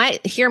 You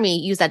might hear me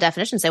use that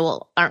definition and say,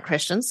 well, aren't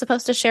Christians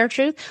supposed to share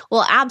truth?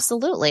 Well,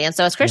 absolutely. And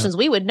so as Christians,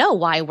 we would know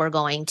why we're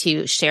going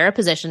to share a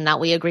position that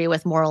we agree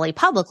with morally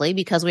publicly,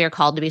 because we are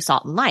called to be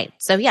salt and light.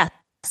 So yeah,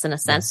 in a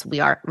sense, we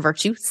are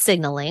virtue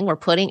signaling. We're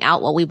putting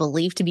out what we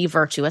believe to be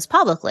virtuous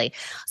publicly.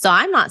 So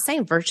I'm not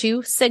saying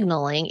virtue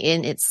signaling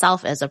in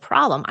itself is a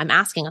problem. I'm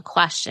asking a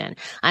question.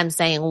 I'm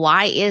saying,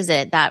 why is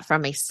it that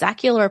from a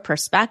secular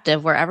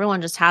perspective where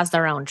everyone just has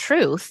their own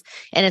truth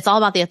and it's all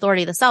about the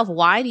authority of the self,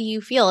 why do you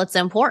feel it's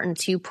important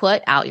to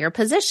put out your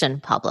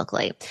position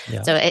publicly?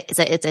 Yeah. So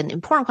it's an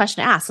important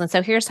question to ask. And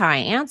so here's how I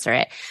answer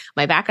it.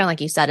 My background,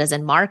 like you said, is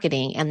in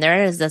marketing. And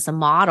there is this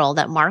model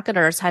that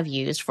marketers have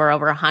used for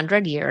over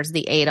 100 years,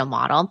 the AIDA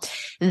model,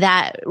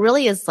 that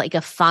really is like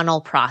a funnel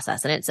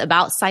process. And it's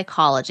about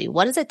psychology.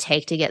 What does it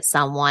take to get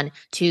someone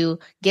to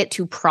get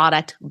to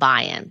product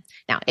buy-in?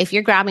 Now, if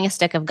you're grabbing a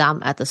stick of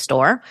gum at the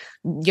store,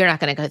 you're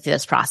not going to go through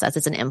this process.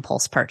 It's an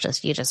impulse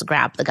purchase. You just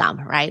grab the gum,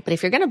 right? But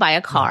if you're going to buy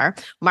a car,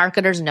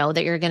 marketers know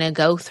that you're going to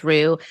go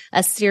through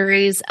a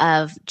series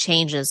of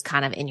changes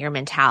kind of in your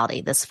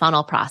mentality, this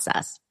funnel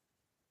process.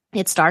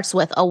 It starts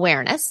with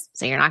awareness.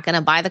 So you're not going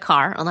to buy the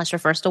car unless you're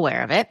first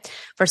aware of it.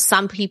 For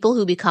some people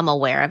who become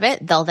aware of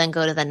it, they'll then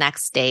go to the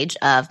next stage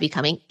of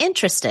becoming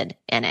interested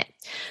in it.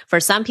 For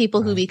some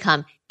people who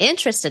become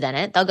interested in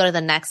it, they'll go to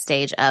the next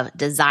stage of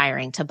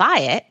desiring to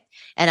buy it.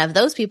 And of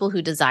those people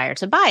who desire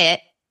to buy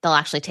it, they'll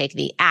actually take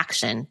the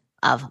action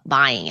of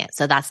buying it.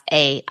 So that's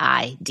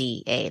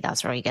AIDA.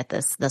 That's where we get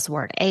this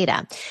word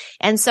AIDA.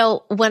 And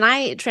so when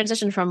I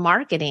transitioned from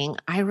marketing,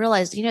 I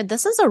realized,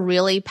 this is a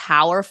really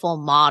powerful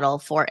model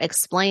for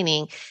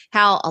explaining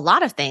how a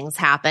lot of things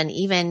happen,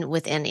 even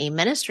within a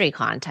ministry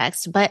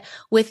context, but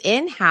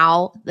within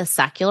how the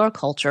secular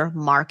culture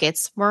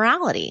markets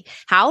morality.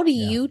 How do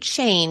you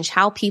change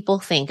how people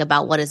think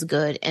about what is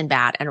good and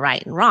bad and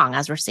right and wrong,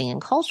 as we're seeing in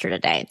culture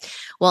today?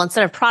 Well,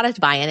 instead of product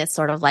buy-in, it's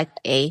sort of like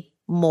a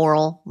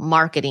moral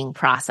marketing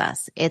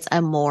process. It's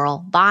a moral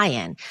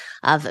buy-in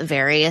of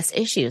various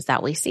issues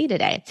that we see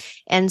today.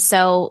 And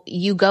so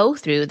you go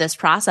through this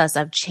process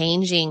of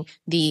changing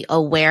the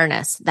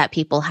awareness that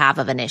people have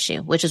of an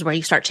issue, which is where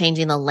you start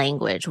changing the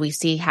language. We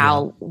see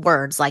how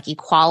words like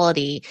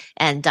equality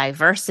and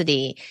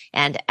diversity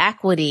and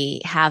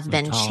equity have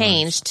been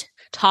changed.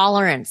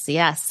 Tolerance,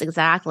 yes,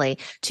 exactly,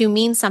 to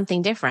mean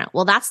something different.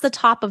 Well, that's the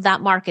top of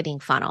that marketing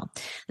funnel.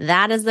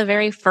 That is the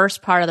very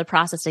first part of the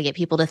process to get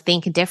people to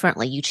think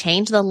differently. You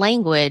change the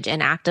language,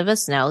 and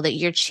activists know that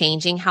you're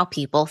changing how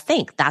people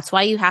think. That's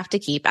why you have to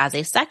keep, as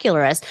a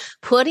secularist,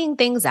 putting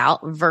things out,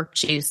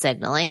 virtue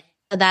signaling,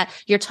 that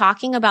you're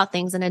talking about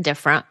things in a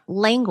different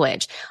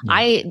language.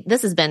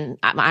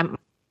 I'm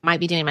might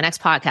be doing my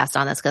next podcast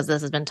on this because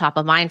this has been top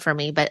of mind for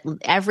me, but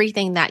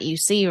everything that you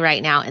see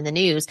right now in the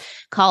news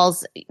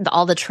calls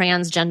all the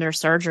transgender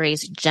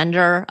surgeries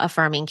gender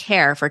affirming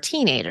care for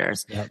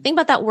teenagers. Yep. Think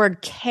about that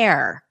word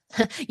care.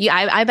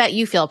 I bet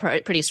you feel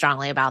pretty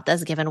strongly about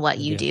this, given what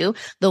you do.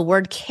 The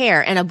word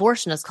care, and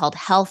abortion is called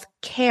health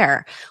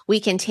care. We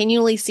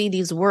continually see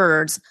these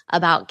words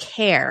about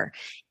care.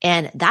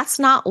 And that's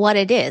not what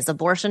it is.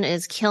 Abortion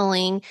is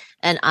killing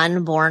an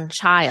unborn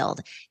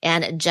child,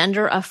 and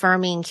gender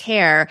affirming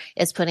care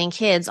is putting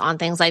kids on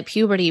things like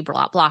puberty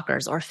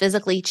blockers or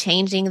physically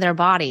changing their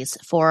bodies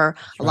for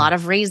a lot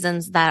of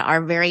reasons that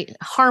are very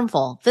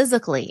harmful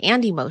physically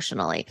and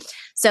emotionally.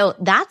 So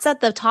that's at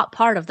the top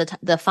part of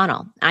the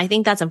funnel. I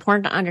think that's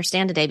important to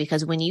understand today,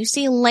 because when you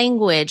see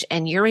language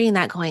and you're reading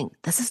that going,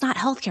 this is not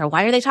healthcare.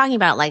 Why are they talking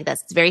about it like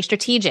this? It's very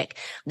strategic.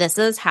 This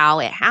is how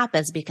it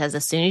happens, because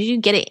as soon as you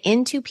get it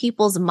into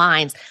people's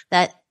minds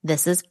that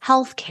this is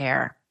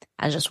healthcare,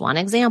 as just one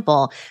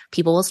example,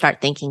 people will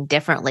start thinking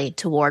differently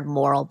toward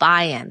moral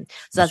buy-in.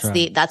 So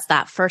that's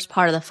that first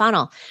part of the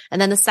funnel. And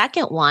then the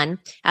second one,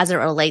 as it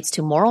relates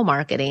to moral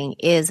marketing,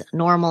 is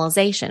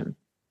normalization.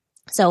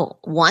 So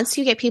once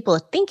you get people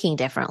thinking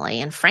differently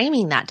and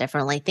framing that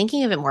differently,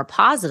 thinking of it more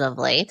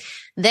positively,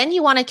 then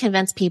you want to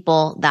convince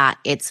people that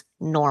it's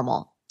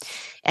normal.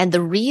 And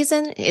the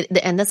reason,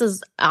 and this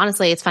is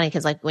honestly, it's funny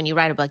because like when you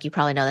write a book, you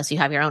probably know this, you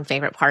have your own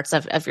favorite parts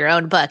of your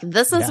own book.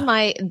 This is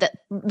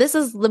this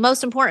is the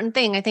most important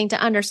thing I think to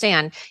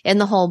understand in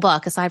the whole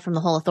book, aside from the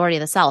whole authority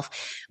of the self.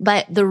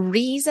 But the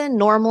reason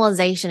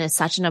normalization is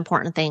such an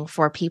important thing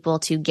for people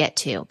to get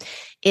to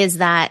is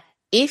that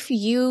if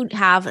you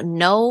have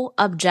no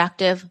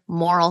objective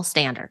moral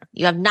standard,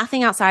 you have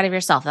nothing outside of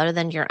yourself other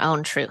than your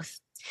own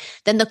truth,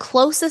 then the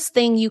closest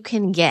thing you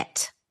can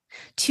get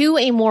to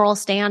a moral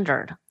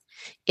standard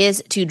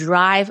is to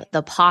drive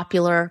the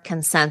popular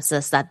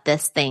consensus that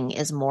this thing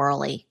is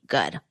morally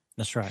good.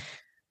 That's right.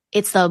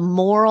 It's the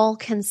moral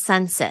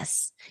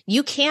consensus.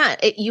 You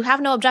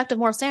have no objective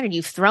moral standard.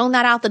 You've thrown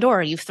that out the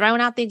door. You've thrown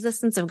out the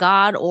existence of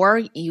God,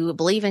 or you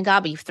believe in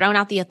God, but you've thrown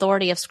out the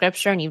authority of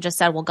scripture and you've just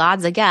said, well,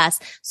 God's a guess.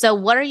 So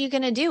what are you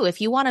going to do?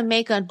 If you want to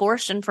make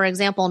abortion, for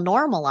example,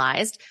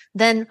 normalized,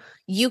 then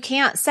you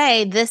can't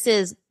say this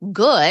is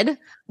good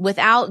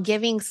without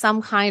giving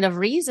some kind of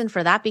reason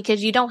for that,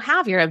 because you don't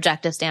have your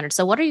objective standard.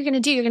 So what are you going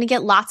to do? You're going to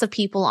get lots of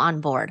people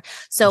on board.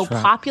 So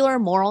popular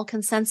moral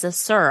consensus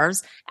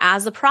serves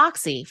as a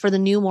proxy for the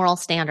new moral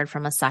standard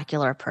from a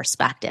secular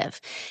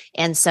perspective.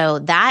 And so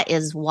that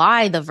is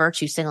why the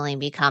virtue signaling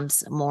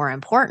becomes more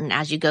important.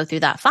 As you go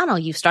through that funnel,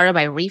 you started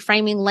by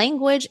reframing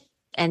language,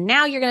 and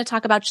now you're going to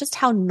talk about just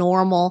how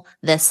normal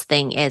this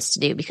thing is to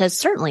do, because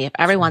certainly if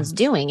everyone's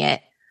doing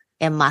it,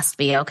 it must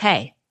be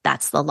okay.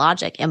 That's the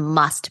logic. It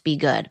must be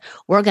good.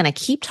 We're going to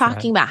keep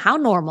talking about how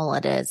normal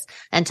it is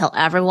until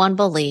everyone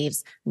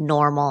believes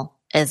normal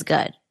is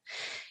good.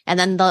 And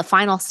then the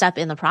final step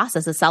in the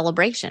process is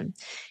celebration.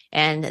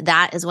 And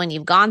that is when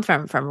you've gone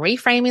from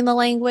reframing the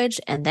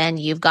language, and then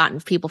you've gotten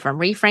people from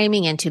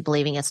reframing into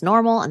believing it's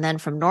normal, and then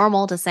from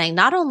normal to saying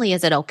not only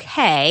is it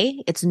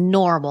okay, it's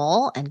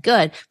normal and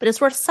good, but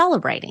it's worth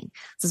celebrating.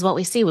 This is what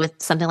we see with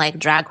something like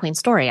Drag Queen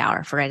Story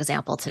Hour, for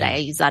example, today. I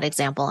use that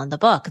example in the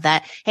book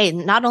that, hey,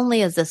 not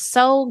only is this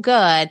so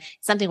good,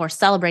 it's something we're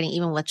celebrating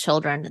even with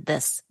children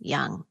this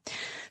young.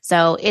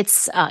 So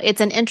it's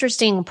an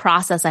interesting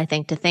process, I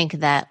think, to think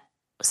that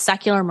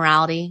secular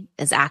morality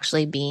is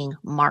actually being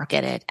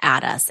marketed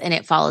at us, and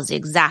it follows the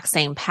exact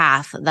same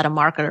path that a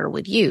marketer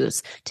would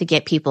use to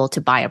get people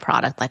to buy a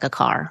product like a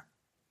car.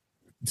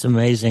 It's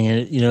amazing.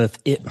 And, you know,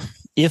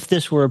 if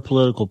this were a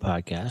political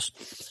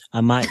podcast,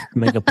 I might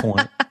make a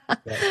point.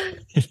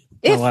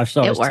 My wife's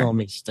always telling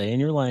me, stay in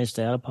your lane,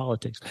 stay out of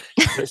politics.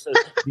 So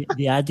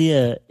the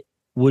idea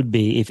would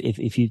be,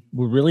 if you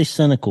were really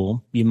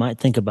cynical, you might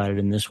think about it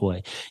in this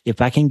way.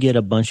 If I can get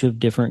a bunch of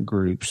different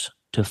groups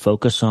to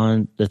focus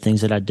on the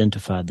things that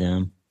identify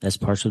them as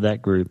parts of that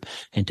group,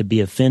 and to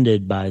be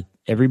offended by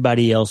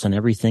everybody else and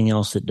everything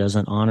else that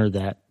doesn't honor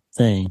that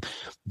thing,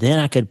 then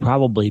I could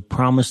probably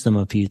promise them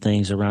a few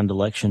things around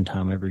election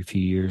time every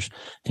few years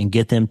and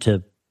get them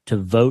to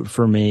vote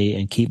for me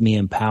and keep me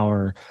in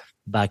power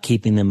by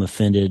keeping them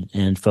offended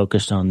and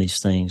focused on these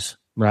things,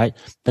 right?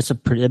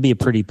 That'd be a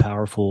pretty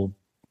powerful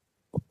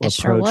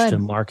approach to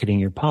marketing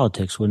your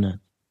politics, wouldn't it?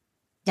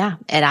 Yeah,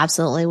 it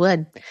absolutely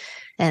would.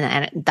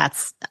 And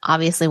that's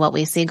obviously what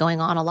we see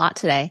going on a lot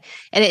today.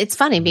 And it's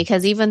funny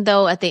because even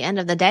though at the end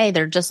of the day,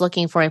 they're just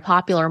looking for a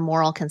popular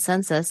moral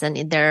consensus and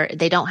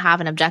they don't have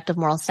an objective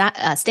moral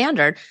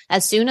standard,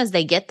 as soon as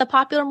they get the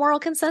popular moral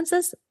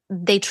consensus,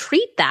 they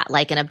treat that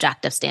like an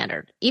objective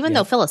standard, even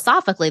though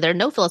philosophically there are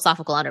no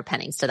philosophical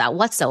underpinnings to that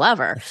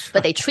whatsoever,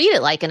 but they treat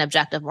it like an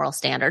objective moral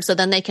standard. So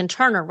then they can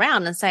turn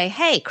around and say,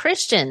 hey,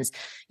 Christians,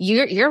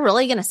 you're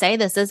really going to say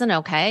this isn't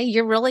okay?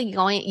 You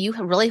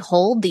really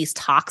hold these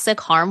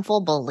toxic, harmful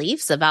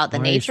beliefs about the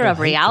nature of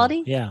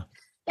reality? Yeah.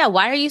 Yeah.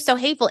 Why are you so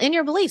hateful in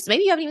your beliefs?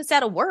 Maybe you haven't even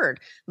said a word.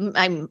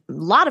 A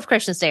lot of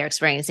Christians today are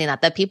experiencing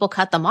that people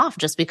cut them off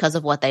just because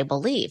of what they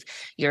believe.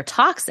 You're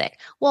toxic.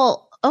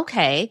 Well,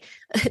 okay.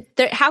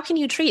 How can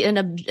you treat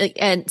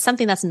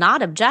something that's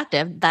not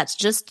objective, that's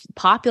just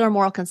popular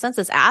moral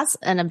consensus, as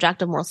an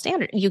objective moral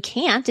standard? You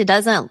can't. It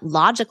doesn't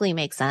logically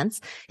make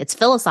sense. It's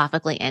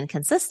philosophically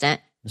inconsistent.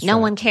 No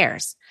one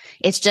cares.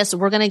 It's just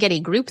we're going to get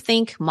a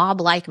groupthink,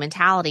 mob-like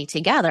mentality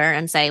together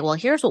and say, well,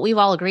 here's what we've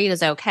all agreed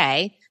is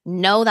okay.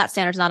 No, that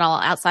standard's not all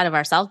outside of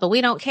ourselves, but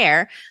we don't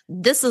care.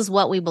 This is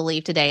what we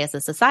believe today as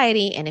a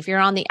society. And if you're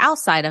on the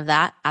outside of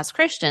that as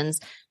Christians,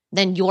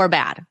 then you're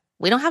bad.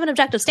 We don't have an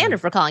objective standard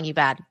for calling you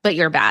bad, but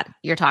you're bad.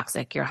 You're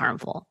toxic. You're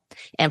harmful.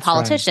 And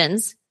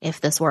politicians,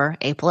 if this were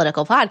a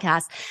political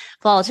podcast,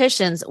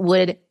 politicians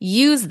would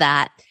use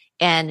that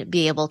and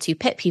be able to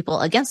pit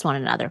people against one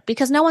another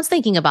because no one's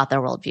thinking about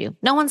their worldview.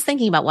 No one's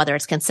thinking about whether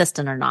it's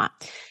consistent or not.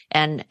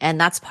 And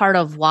that's part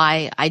of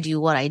why I do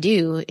what I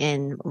do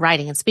in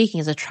writing and speaking,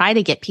 is to try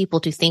to get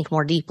people to think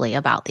more deeply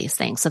about these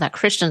things so that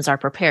Christians are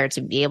prepared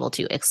to be able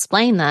to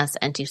explain this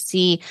and to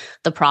see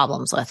the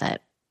problems with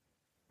it.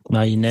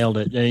 No, you nailed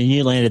it.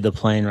 You landed the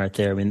plane right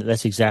there. I mean,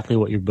 that's exactly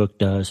what your book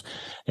does.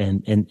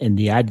 And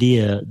the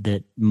idea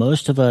that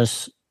most of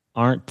us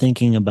aren't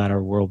thinking about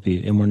our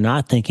worldview, and we're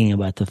not thinking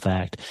about the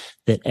fact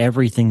that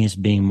everything is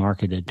being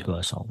marketed to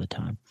us all the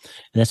time.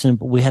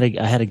 And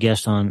I had a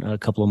guest on a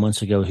couple of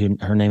months ago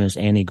her name is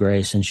Annie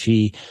Grace, and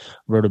she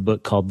wrote a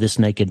book called This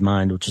Naked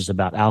Mind, which is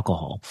about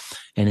alcohol.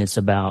 And it's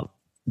about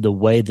the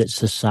way that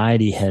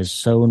society has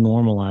so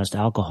normalized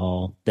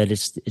alcohol that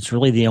it's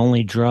really the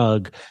only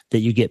drug that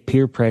you get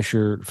peer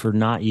pressure for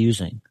not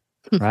using.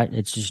 Right?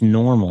 It's just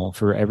normal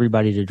for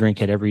everybody to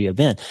drink at every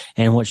event.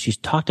 And what she's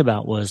talked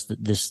about was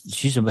that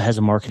she has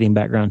a marketing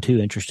background too,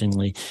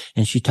 interestingly.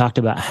 And she talked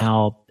about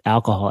how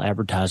alcohol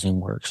advertising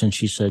works. And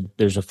she said,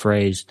 there's a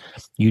phrase,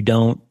 you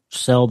don't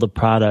sell the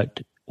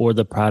product or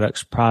the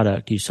product's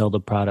product, you sell the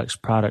product's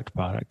product.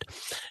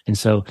 And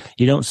so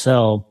you don't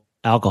sell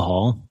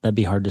alcohol. That'd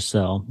be hard to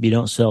sell. You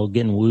don't sell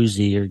getting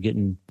woozy or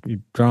getting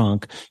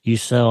drunk. You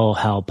sell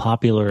how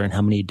popular and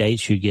how many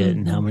dates you get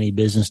and how many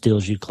business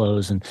deals you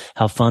close and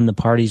how fun the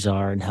parties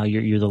are and how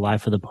you're the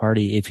life of the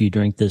party if you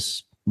drink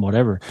this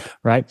whatever,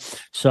 right?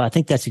 So I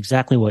think that's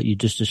exactly what you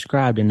just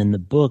described. And in the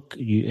book,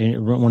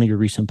 in one of your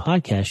recent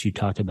podcasts, you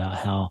talked about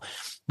how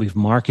we've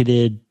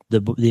marketed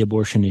the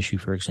abortion issue,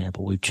 for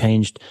example. We've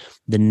changed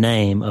the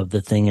name of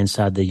the thing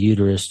inside the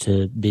uterus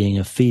to being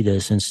a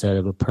fetus instead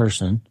of a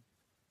person.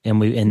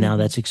 And now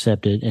that's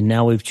accepted. And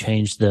now we've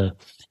changed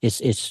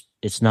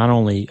it's not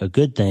only a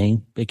good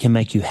thing, it can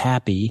make you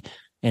happy.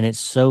 And it's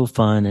so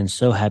fun and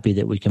so happy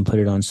that we can put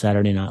it on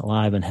Saturday Night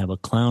Live and have a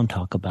clown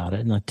talk about it.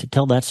 And to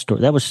tell that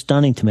story, that was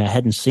stunning to me. I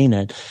hadn't seen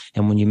it.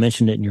 And when you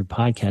mentioned it in your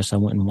podcast, I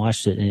went and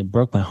watched it and it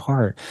broke my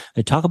heart.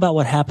 Talk about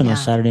what happened on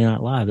Saturday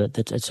Night Live.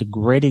 That's a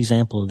great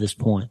example of this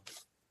point.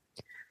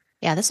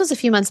 Yeah, this was a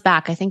few months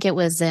back. I think it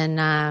was in,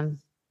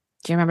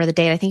 do you remember the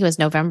date? I think it was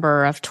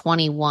November of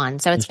 21.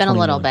 So it's been a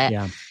little bit.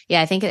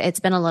 Yeah, I think it's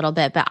been a little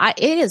bit, but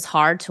it is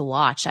hard to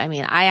watch. I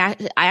mean, I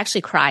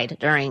actually cried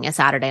during a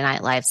Saturday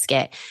Night Live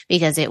skit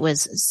because it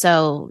was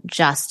so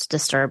just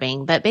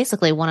disturbing. But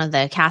basically one of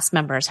the cast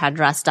members had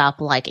dressed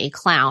up like a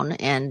clown,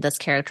 and this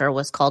character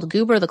was called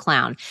Goober the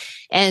Clown.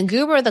 And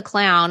Goober the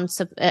Clown,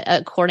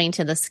 according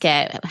to the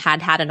skit,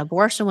 had an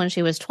abortion when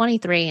she was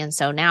 23. And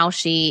so now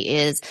she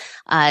is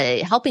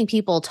helping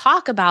people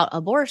talk about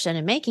abortion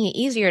and making it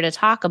easier to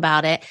talk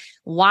about it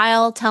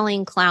while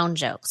telling clown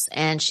jokes.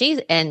 And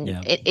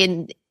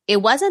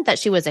it wasn't that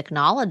she was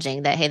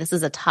acknowledging that, hey, this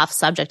is a tough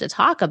subject to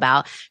talk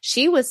about.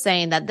 She was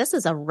saying that this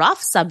is a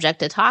rough subject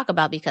to talk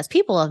about because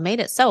people have made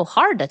it so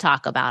hard to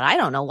talk about. I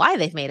don't know why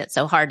they've made it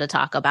so hard to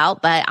talk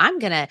about, but I'm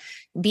going to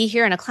be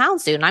here in a clown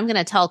suit and I'm going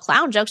to tell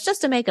clown jokes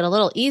just to make it a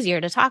little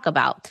easier to talk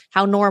about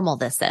how normal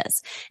this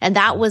is. And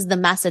that was the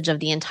message of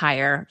the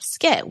entire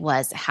skit,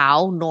 was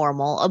how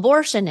normal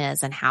abortion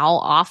is and how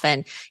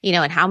often,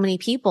 and how many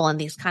people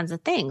and these kinds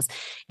of things.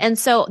 And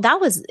so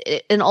that was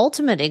an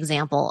ultimate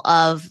example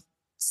of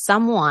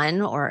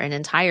someone or an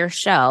entire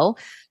show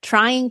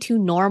trying to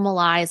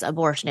normalize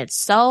abortion. It's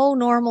so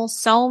normal.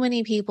 So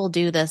many people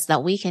do this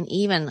that we can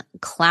even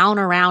clown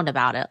around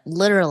about it,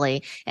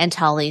 literally, and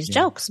tell these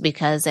jokes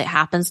because it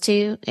happens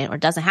to, or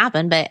doesn't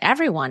happen, but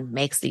everyone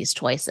makes these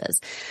choices.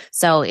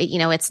 So,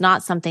 it's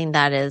not something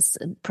that is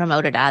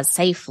promoted as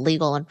safe,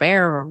 legal, and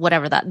fair, or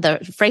whatever that the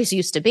phrase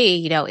used to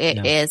be.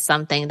 It is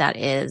something that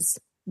is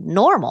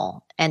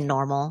normal, and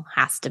normal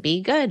has to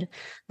be good.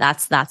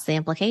 That's the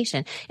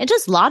implication. And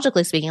just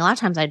logically speaking, a lot of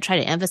times I try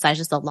to emphasize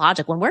just the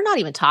logic when we're not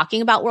even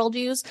talking about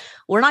worldviews.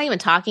 We're not even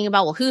talking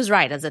about, well, who's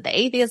right? Is it the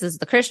atheist? Is it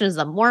the Christian? Is it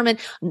the Mormon?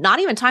 Not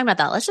even talking about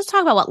that. Let's just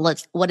talk about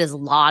what is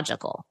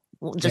logical.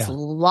 Just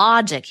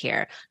logic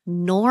here.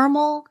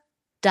 Normal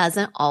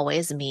doesn't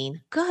always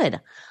mean good.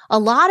 A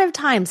lot of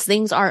times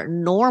things are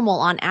normal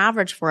on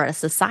average for a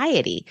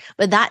society,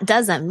 but that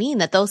doesn't mean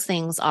that those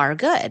things are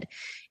good.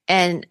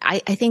 And I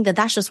think that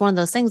that's just one of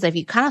those things that if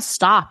you kind of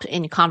stop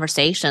in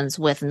conversations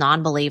with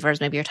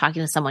non-believers, maybe you're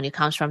talking to someone who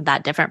comes from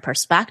that different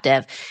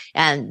perspective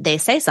and they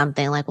say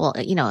something like, well,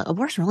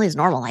 abortion really is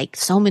normal. Like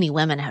so many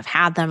women have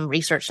had them.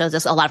 Research shows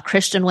this. A lot of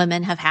Christian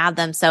women have had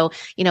them. So,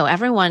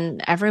 everyone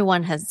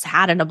has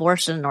had an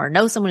abortion or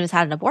knows someone who's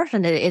had an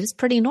abortion. It is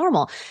pretty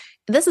normal.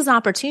 This is an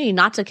opportunity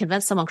not to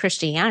convince someone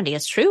Christianity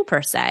is true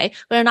per se,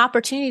 but an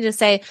opportunity to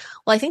say,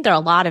 well, I think there are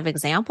a lot of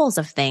examples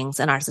of things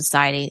in our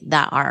society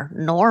that are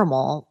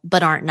normal,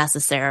 but aren't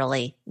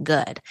necessarily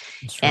good.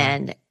 That's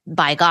right.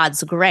 by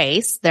God's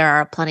grace, there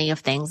are plenty of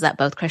things that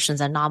both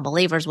Christians and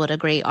non-believers would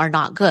agree are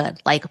not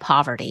good, like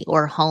poverty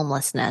or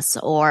homelessness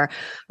or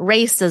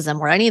racism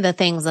or any of the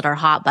things that are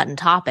hot button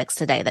topics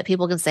today that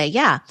people can say,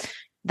 yeah,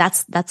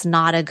 that's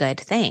not a good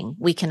thing.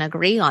 We can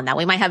agree on that.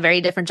 We might have very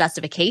different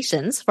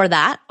justifications for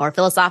that or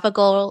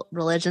philosophical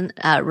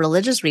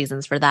religious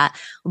reasons for that,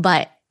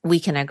 but we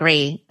can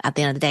agree at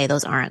the end of the day,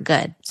 those aren't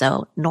good.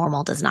 So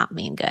normal does not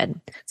mean good.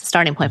 It's a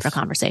starting point for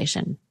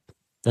conversation.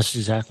 That's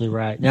exactly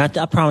right. Now,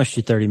 I promised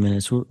you 30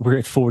 minutes. We're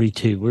at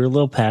 42. We're a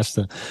little past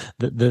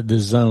the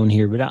zone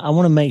here, but I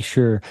want to make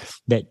sure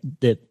that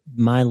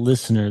my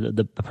listener,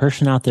 the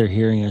person out there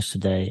hearing us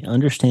today,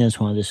 understands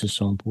why this is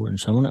so important.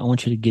 So I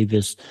want you to give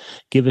us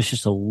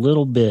just a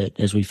little bit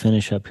as we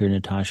finish up here,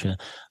 Natasha.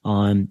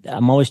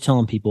 I'm always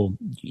telling people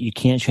you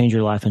can't change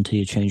your life until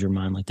you change your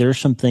mind. Like there are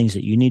some things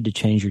that you need to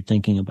change your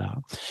thinking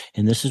about,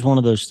 and this is one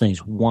of those things.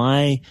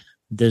 Why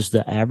does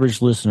the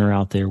average listener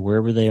out there,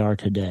 wherever they are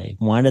today,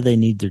 why do they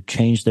need to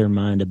change their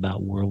mind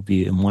about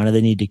worldview, and why do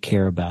they need to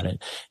care about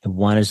it? And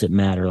why does it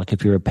matter? Like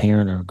if you're a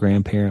parent or a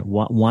grandparent,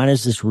 why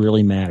does this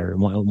really matter?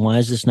 Why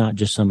is this not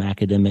just some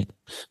academic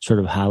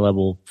sort of high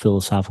level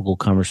philosophical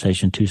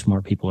conversation two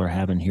smart people are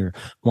having here?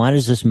 Why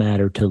does this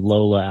matter to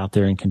Lola out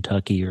there in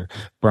Kentucky or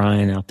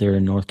Brian out there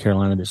in North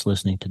Carolina that's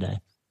listening today?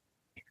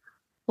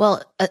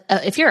 Well,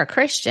 if you're a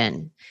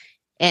Christian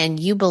and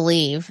you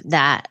believe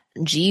that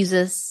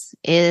Jesus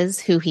is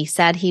who he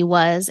said he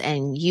was,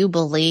 and you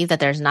believe that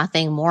there's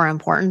nothing more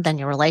important than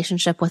your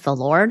relationship with the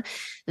Lord,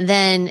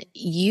 then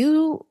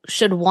you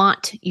should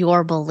want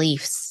your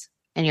beliefs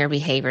and your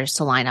behaviors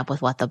to line up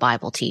with what the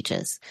Bible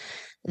teaches.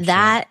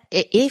 That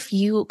if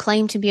you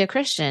claim to be a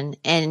Christian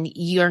and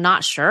you're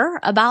not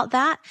sure about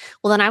that,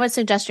 well, then I would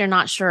suggest you're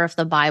not sure if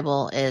the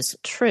Bible is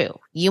true.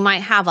 You might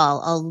have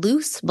a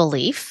loose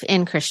belief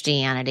in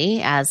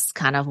Christianity as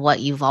kind of what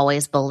you've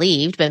always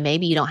believed, but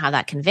maybe you don't have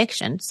that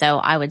conviction. So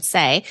I would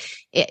say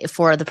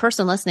for the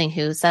person listening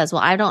who says,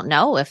 well, I don't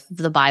know if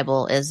the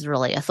Bible is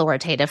really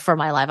authoritative for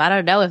my life. I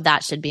don't know if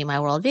that should be my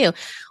worldview.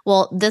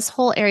 Well, this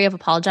whole area of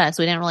apologetics,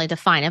 we didn't really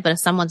define it, but if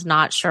someone's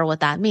not sure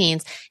what that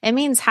means, it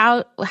means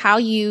how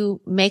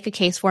you make a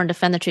case for and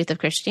defend the truth of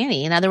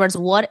Christianity. In other words,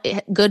 what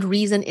good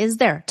reason is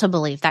there to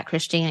believe that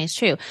Christianity is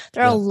true?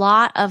 There are a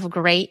lot of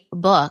great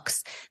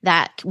books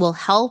that will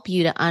help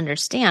you to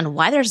understand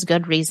why there's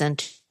good reason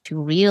to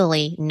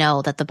really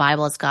know that the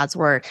Bible is God's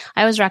word.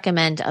 I always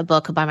recommend a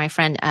book by my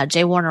friend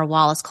J. Warner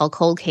Wallace called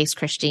Cold Case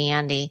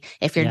Christianity.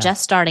 If you're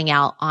just starting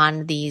out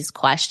on these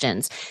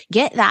questions,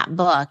 get that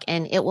book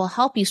and it will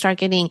help you start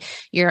getting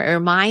your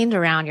mind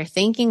around, your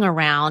thinking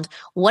around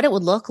what it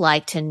would look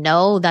like to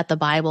know that the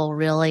Bible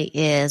really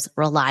is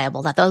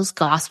reliable, that those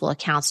gospel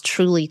accounts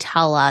truly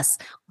tell us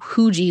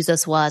who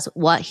Jesus was,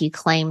 what he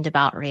claimed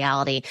about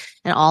reality,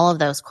 and all of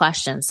those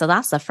questions. So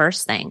that's the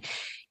first thing.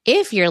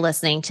 If you're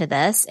listening to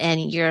this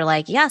and you're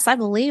like, yes, I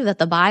believe that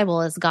the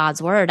Bible is God's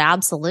word,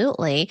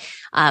 absolutely.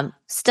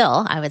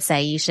 Still, I would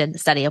say you should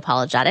study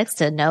apologetics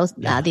to know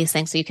these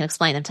things so you can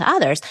explain them to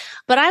others.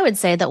 But I would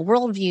say that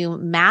worldview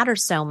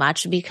matters so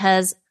much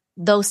because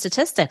those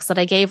statistics that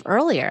I gave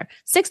earlier,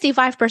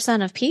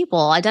 65% of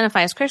people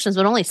identify as Christians,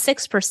 but only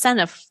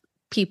 6% of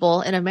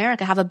people in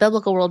America have a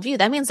biblical worldview.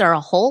 That means there are a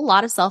whole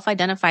lot of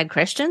self-identified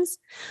Christians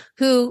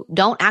who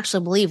don't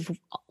actually believe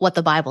what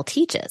the Bible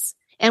teaches.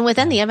 And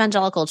within the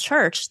evangelical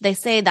church, they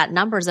say that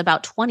numbers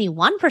about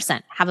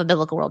 21% have a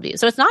biblical worldview.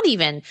 So it's not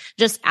even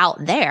just out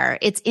there.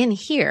 It's in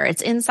here.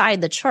 It's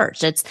inside the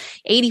church. It's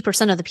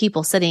 80% of the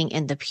people sitting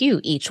in the pew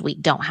each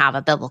week don't have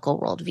a biblical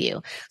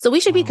worldview. So we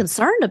should be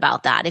concerned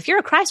about that. If you're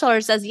a Christ follower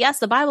who says, yes,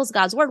 the Bible is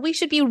God's word, we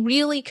should be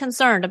really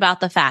concerned about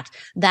the fact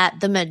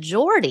that the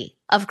majority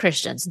of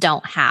Christians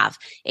don't have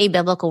a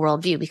biblical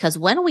worldview, because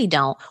when we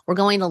don't, we're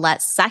going to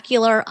let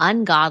secular,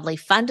 ungodly,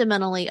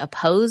 fundamentally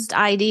opposed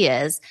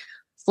ideas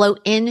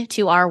float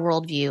into our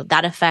worldview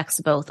that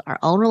affects both our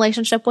own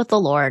relationship with the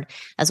Lord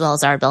as well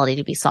as our ability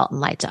to be salt and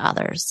light to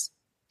others.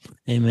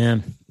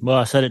 Amen. Well,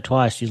 I said it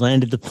twice. You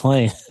landed the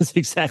plane. That's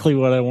exactly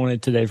what I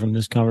wanted today from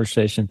this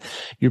conversation.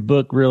 Your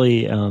book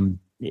really,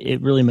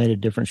 it really made a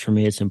difference for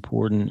me. It's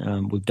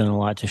important. We've done a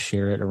lot to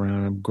share it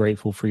around. I'm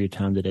grateful for your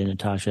time today,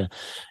 Natasha.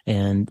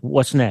 And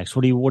what's next?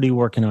 What are you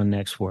working on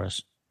next for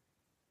us?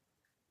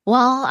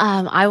 Well,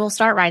 I will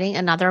start writing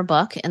another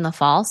book in the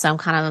fall. So I'm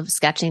kind of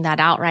sketching that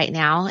out right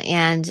now.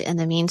 And in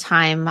the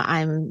meantime,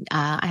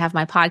 I have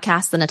my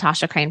podcast, the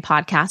Natasha Crain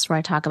podcast, where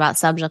I talk about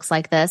subjects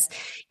like this,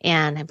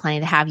 and I'm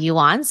planning to have you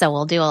on. So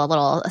we'll do a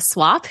little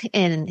swap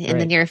in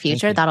the near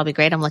future. That'll be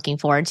great. I'm looking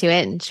forward to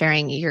it and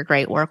sharing your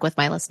great work with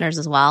my listeners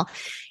as well.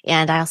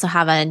 And I also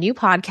have a new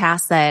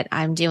podcast that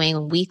I'm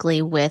doing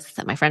weekly with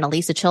my friend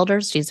Elisa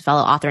Childers. She's a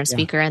fellow author and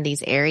speaker in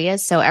these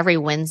areas. So every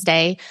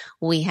Wednesday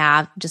we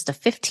have just a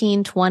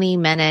 15-20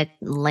 20-minute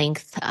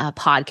length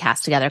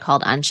podcast together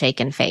called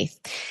Unshaken Faith.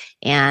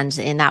 And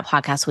in that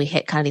podcast, we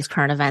hit kind of these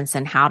current events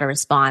and how to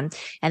respond.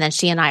 And then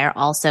she and I are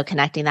also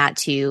connecting that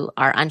to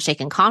our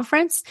Unshaken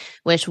conference,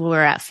 which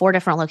we're at 4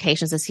 different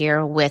locations this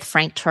year with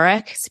Frank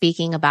Turek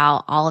speaking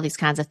about all of these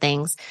kinds of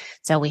things.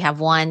 So we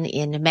have one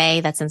in May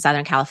that's in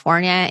Southern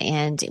California,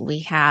 and we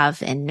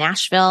have in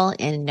Nashville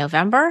in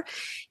November,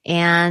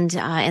 and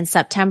in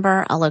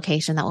September, a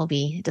location that will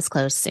be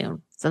disclosed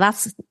soon. So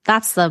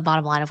that's the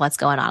bottom line of what's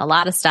going on. A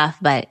lot of stuff,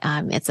 but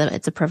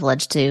it's a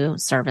privilege to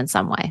serve in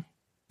some way.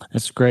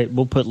 That's great.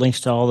 We'll put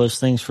links to all those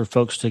things for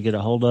folks to get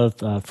a hold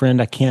of.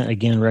 Friend, I can't,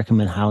 again,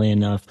 recommend highly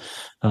enough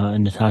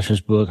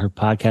Natasha's book. Her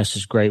podcast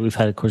is great. We've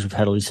had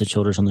Lisa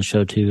Childers on the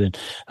show too,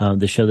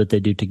 and the show that they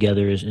do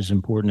together is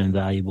important and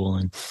valuable.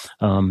 And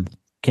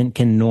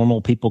Can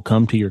normal people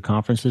come to your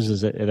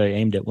conferences? Are they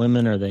aimed at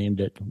women? Or are they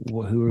aimed at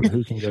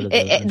who can go to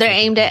those? They're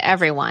aimed at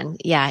everyone.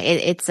 Yeah.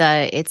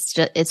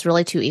 It's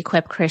really to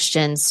equip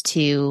Christians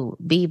to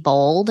be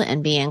bold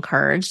and be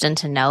encouraged, and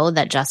to know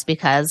that just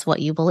because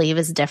what you believe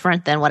is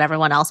different than what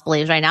everyone else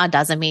believes right now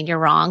doesn't mean you're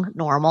wrong.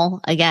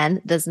 Normal,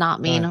 again, does not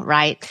mean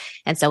right.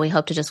 And so we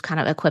hope to just kind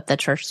of equip the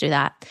church through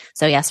that.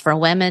 So yes, for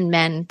women,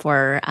 men,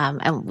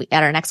 and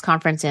at our next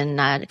conference in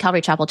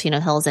Calvary Chapel, Chino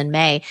Hills in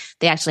May,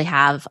 they actually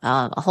have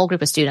a whole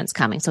group of students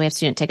coming. So we have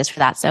student tickets for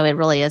that. So it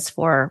really is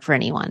for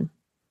anyone.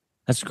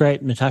 That's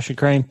great. Natasha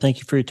Crain, thank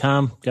you for your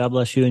time. God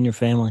bless you and your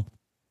family.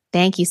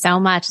 Thank you so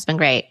much. It's been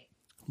great.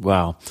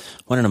 Wow.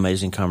 What an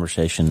amazing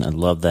conversation. I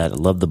love that. I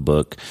love the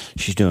book.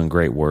 She's doing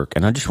great work.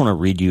 And I just want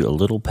to read you a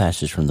little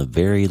passage from the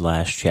very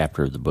last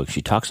chapter of the book.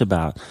 She talks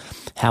about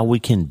how we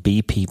can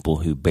be people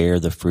who bear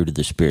the fruit of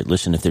the Spirit.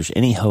 Listen, if there's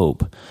any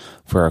hope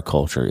for our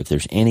culture, if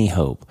there's any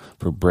hope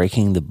for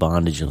breaking the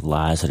bondage of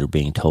lies that are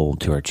being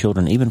told to our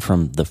children, even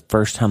from the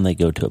first time they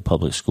go to a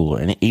public school,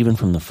 and even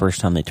from the first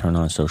time they turn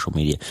on social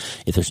media,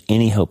 if there's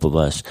any hope of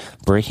us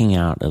breaking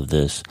out of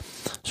this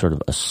sort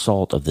of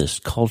assault of this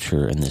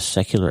culture and this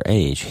secular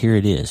age, here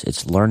it is.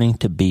 It's learning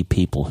to be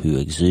people who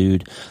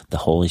exude the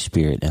Holy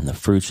Spirit and the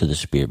fruits of the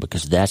Spirit,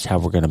 because that's how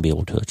we're going to be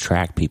able to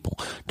attract people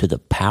to the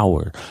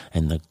power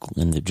and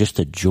just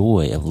the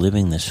joy of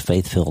living this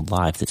faith-filled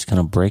life that's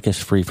going to break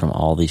us free from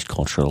all these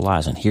cultural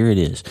lies. And here it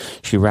is.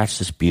 She writes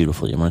this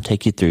beautifully. I'm going to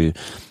take you through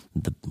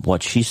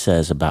what she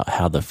says about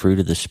how the fruit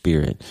of the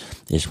Spirit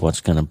is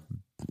what's going to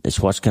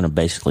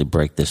basically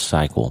break this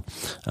cycle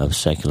of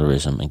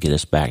secularism and get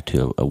us back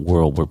to a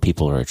world where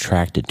people are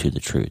attracted to the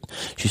truth.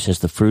 She says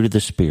the fruit of the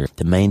Spirit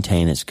to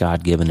maintain its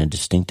God-given and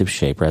distinctive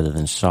shape rather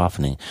than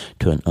softening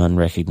to an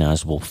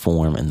unrecognizable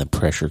form in the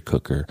pressure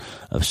cooker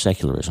of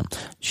secularism.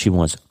 She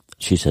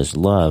says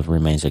love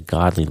remains a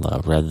godly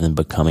love rather than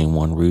becoming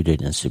one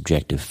rooted in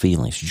subjective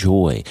feelings.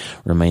 Joy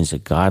remains a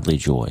godly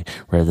joy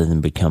rather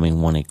than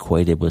becoming one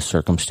equated with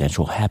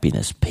circumstantial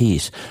happiness.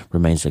 Peace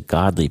remains a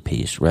godly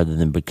peace rather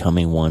than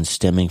becoming one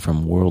stemming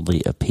from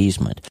worldly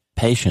appeasement.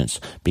 Patience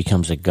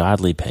becomes a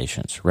godly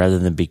patience rather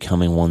than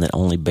becoming one that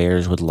only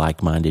bears with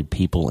like-minded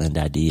people and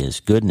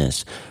ideas.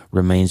 Goodness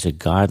remains a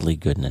godly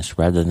goodness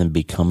rather than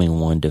becoming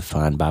one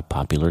defined by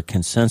popular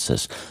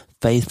consensus.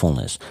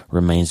 Faithfulness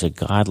remains a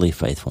godly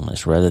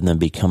faithfulness rather than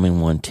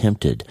becoming one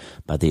tempted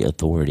by the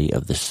authority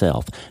of the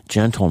self.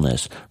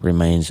 Gentleness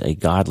remains a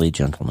godly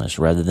gentleness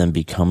rather than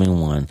becoming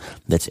one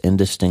that's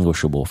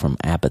indistinguishable from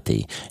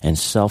apathy. And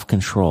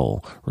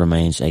self-control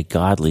remains a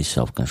godly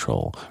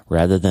self-control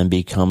rather than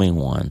becoming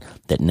one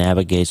that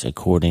navigates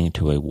according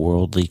to a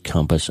worldly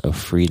compass of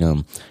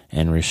freedom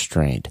and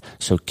restraint.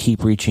 So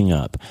keep reaching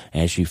up.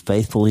 As you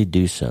faithfully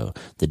do so,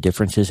 the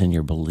differences in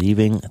your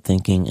believing,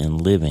 thinking, and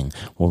living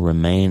will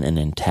remain an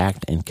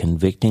intact and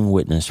convicting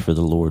witness for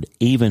the Lord,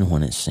 even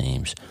when it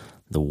seems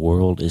the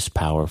world is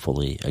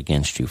powerfully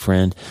against you.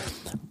 Friend,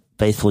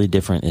 Faithfully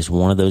Different is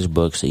one of those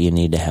books that you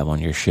need to have on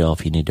your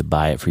shelf. You need to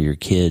buy it for your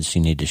kids.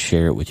 You need to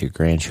share it with your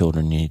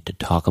grandchildren. You need to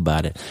talk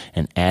about it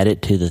and add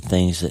it to the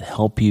things that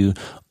help you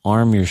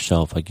arm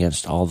yourself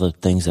against all the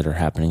things that are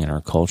happening in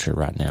our culture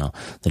right now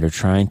that are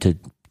trying to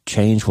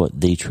change what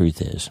the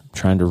truth is,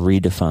 trying to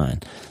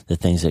redefine the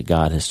things that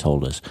God has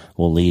told us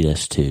will lead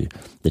us to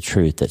the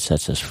truth that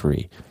sets us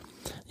free.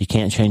 You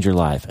can't change your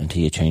life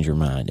until you change your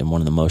mind. And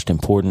one of the most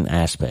important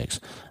aspects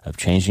of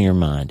changing your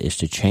mind is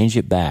to change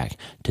it back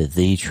to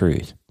the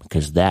truth,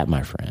 because that,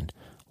 my friend,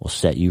 will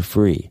set you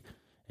free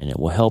and it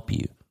will help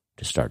you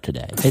to start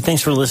today. Hey,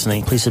 thanks for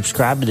listening. Please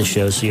subscribe to the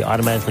show so you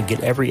automatically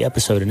get every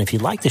episode. And if you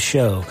like the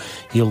show,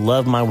 you'll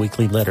love my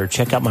weekly letter.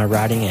 Check out my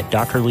writing at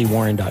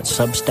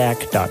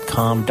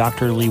drleewarren.substack.com,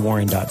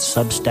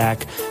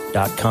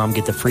 drleewarren.substack.com.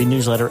 Get the free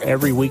newsletter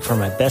every week for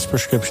my best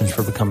prescriptions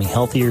for becoming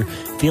healthier,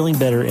 feeling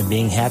better, and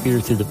being happier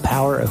through the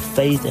power of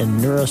faith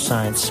and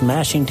neuroscience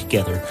smashing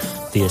together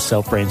via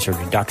self-brain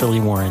surgery.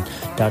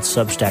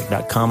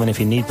 drleewarren.substack.com. And if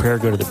you need prayer,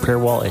 go to the prayer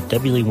wall at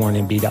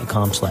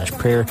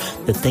wleewarrenmd.com/prayer.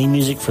 The theme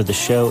music for the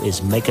show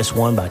is Make Us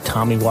One by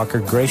Tommy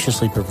Walker,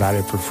 graciously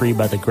provided for free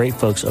by the great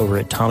folks over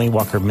at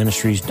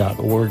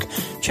TommyWalkerMinistries.org.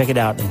 Check it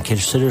out and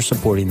consider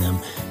supporting them.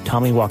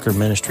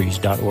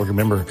 TommyWalkerMinistries.org.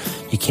 Remember,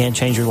 you can't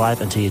change your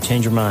life until you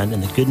change your mind.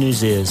 And the good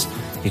news is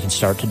You can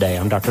start today.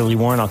 I'm Dr. Lee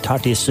Warren. I'll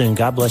talk to you soon.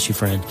 God bless you,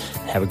 friend.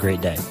 Have a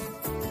great day.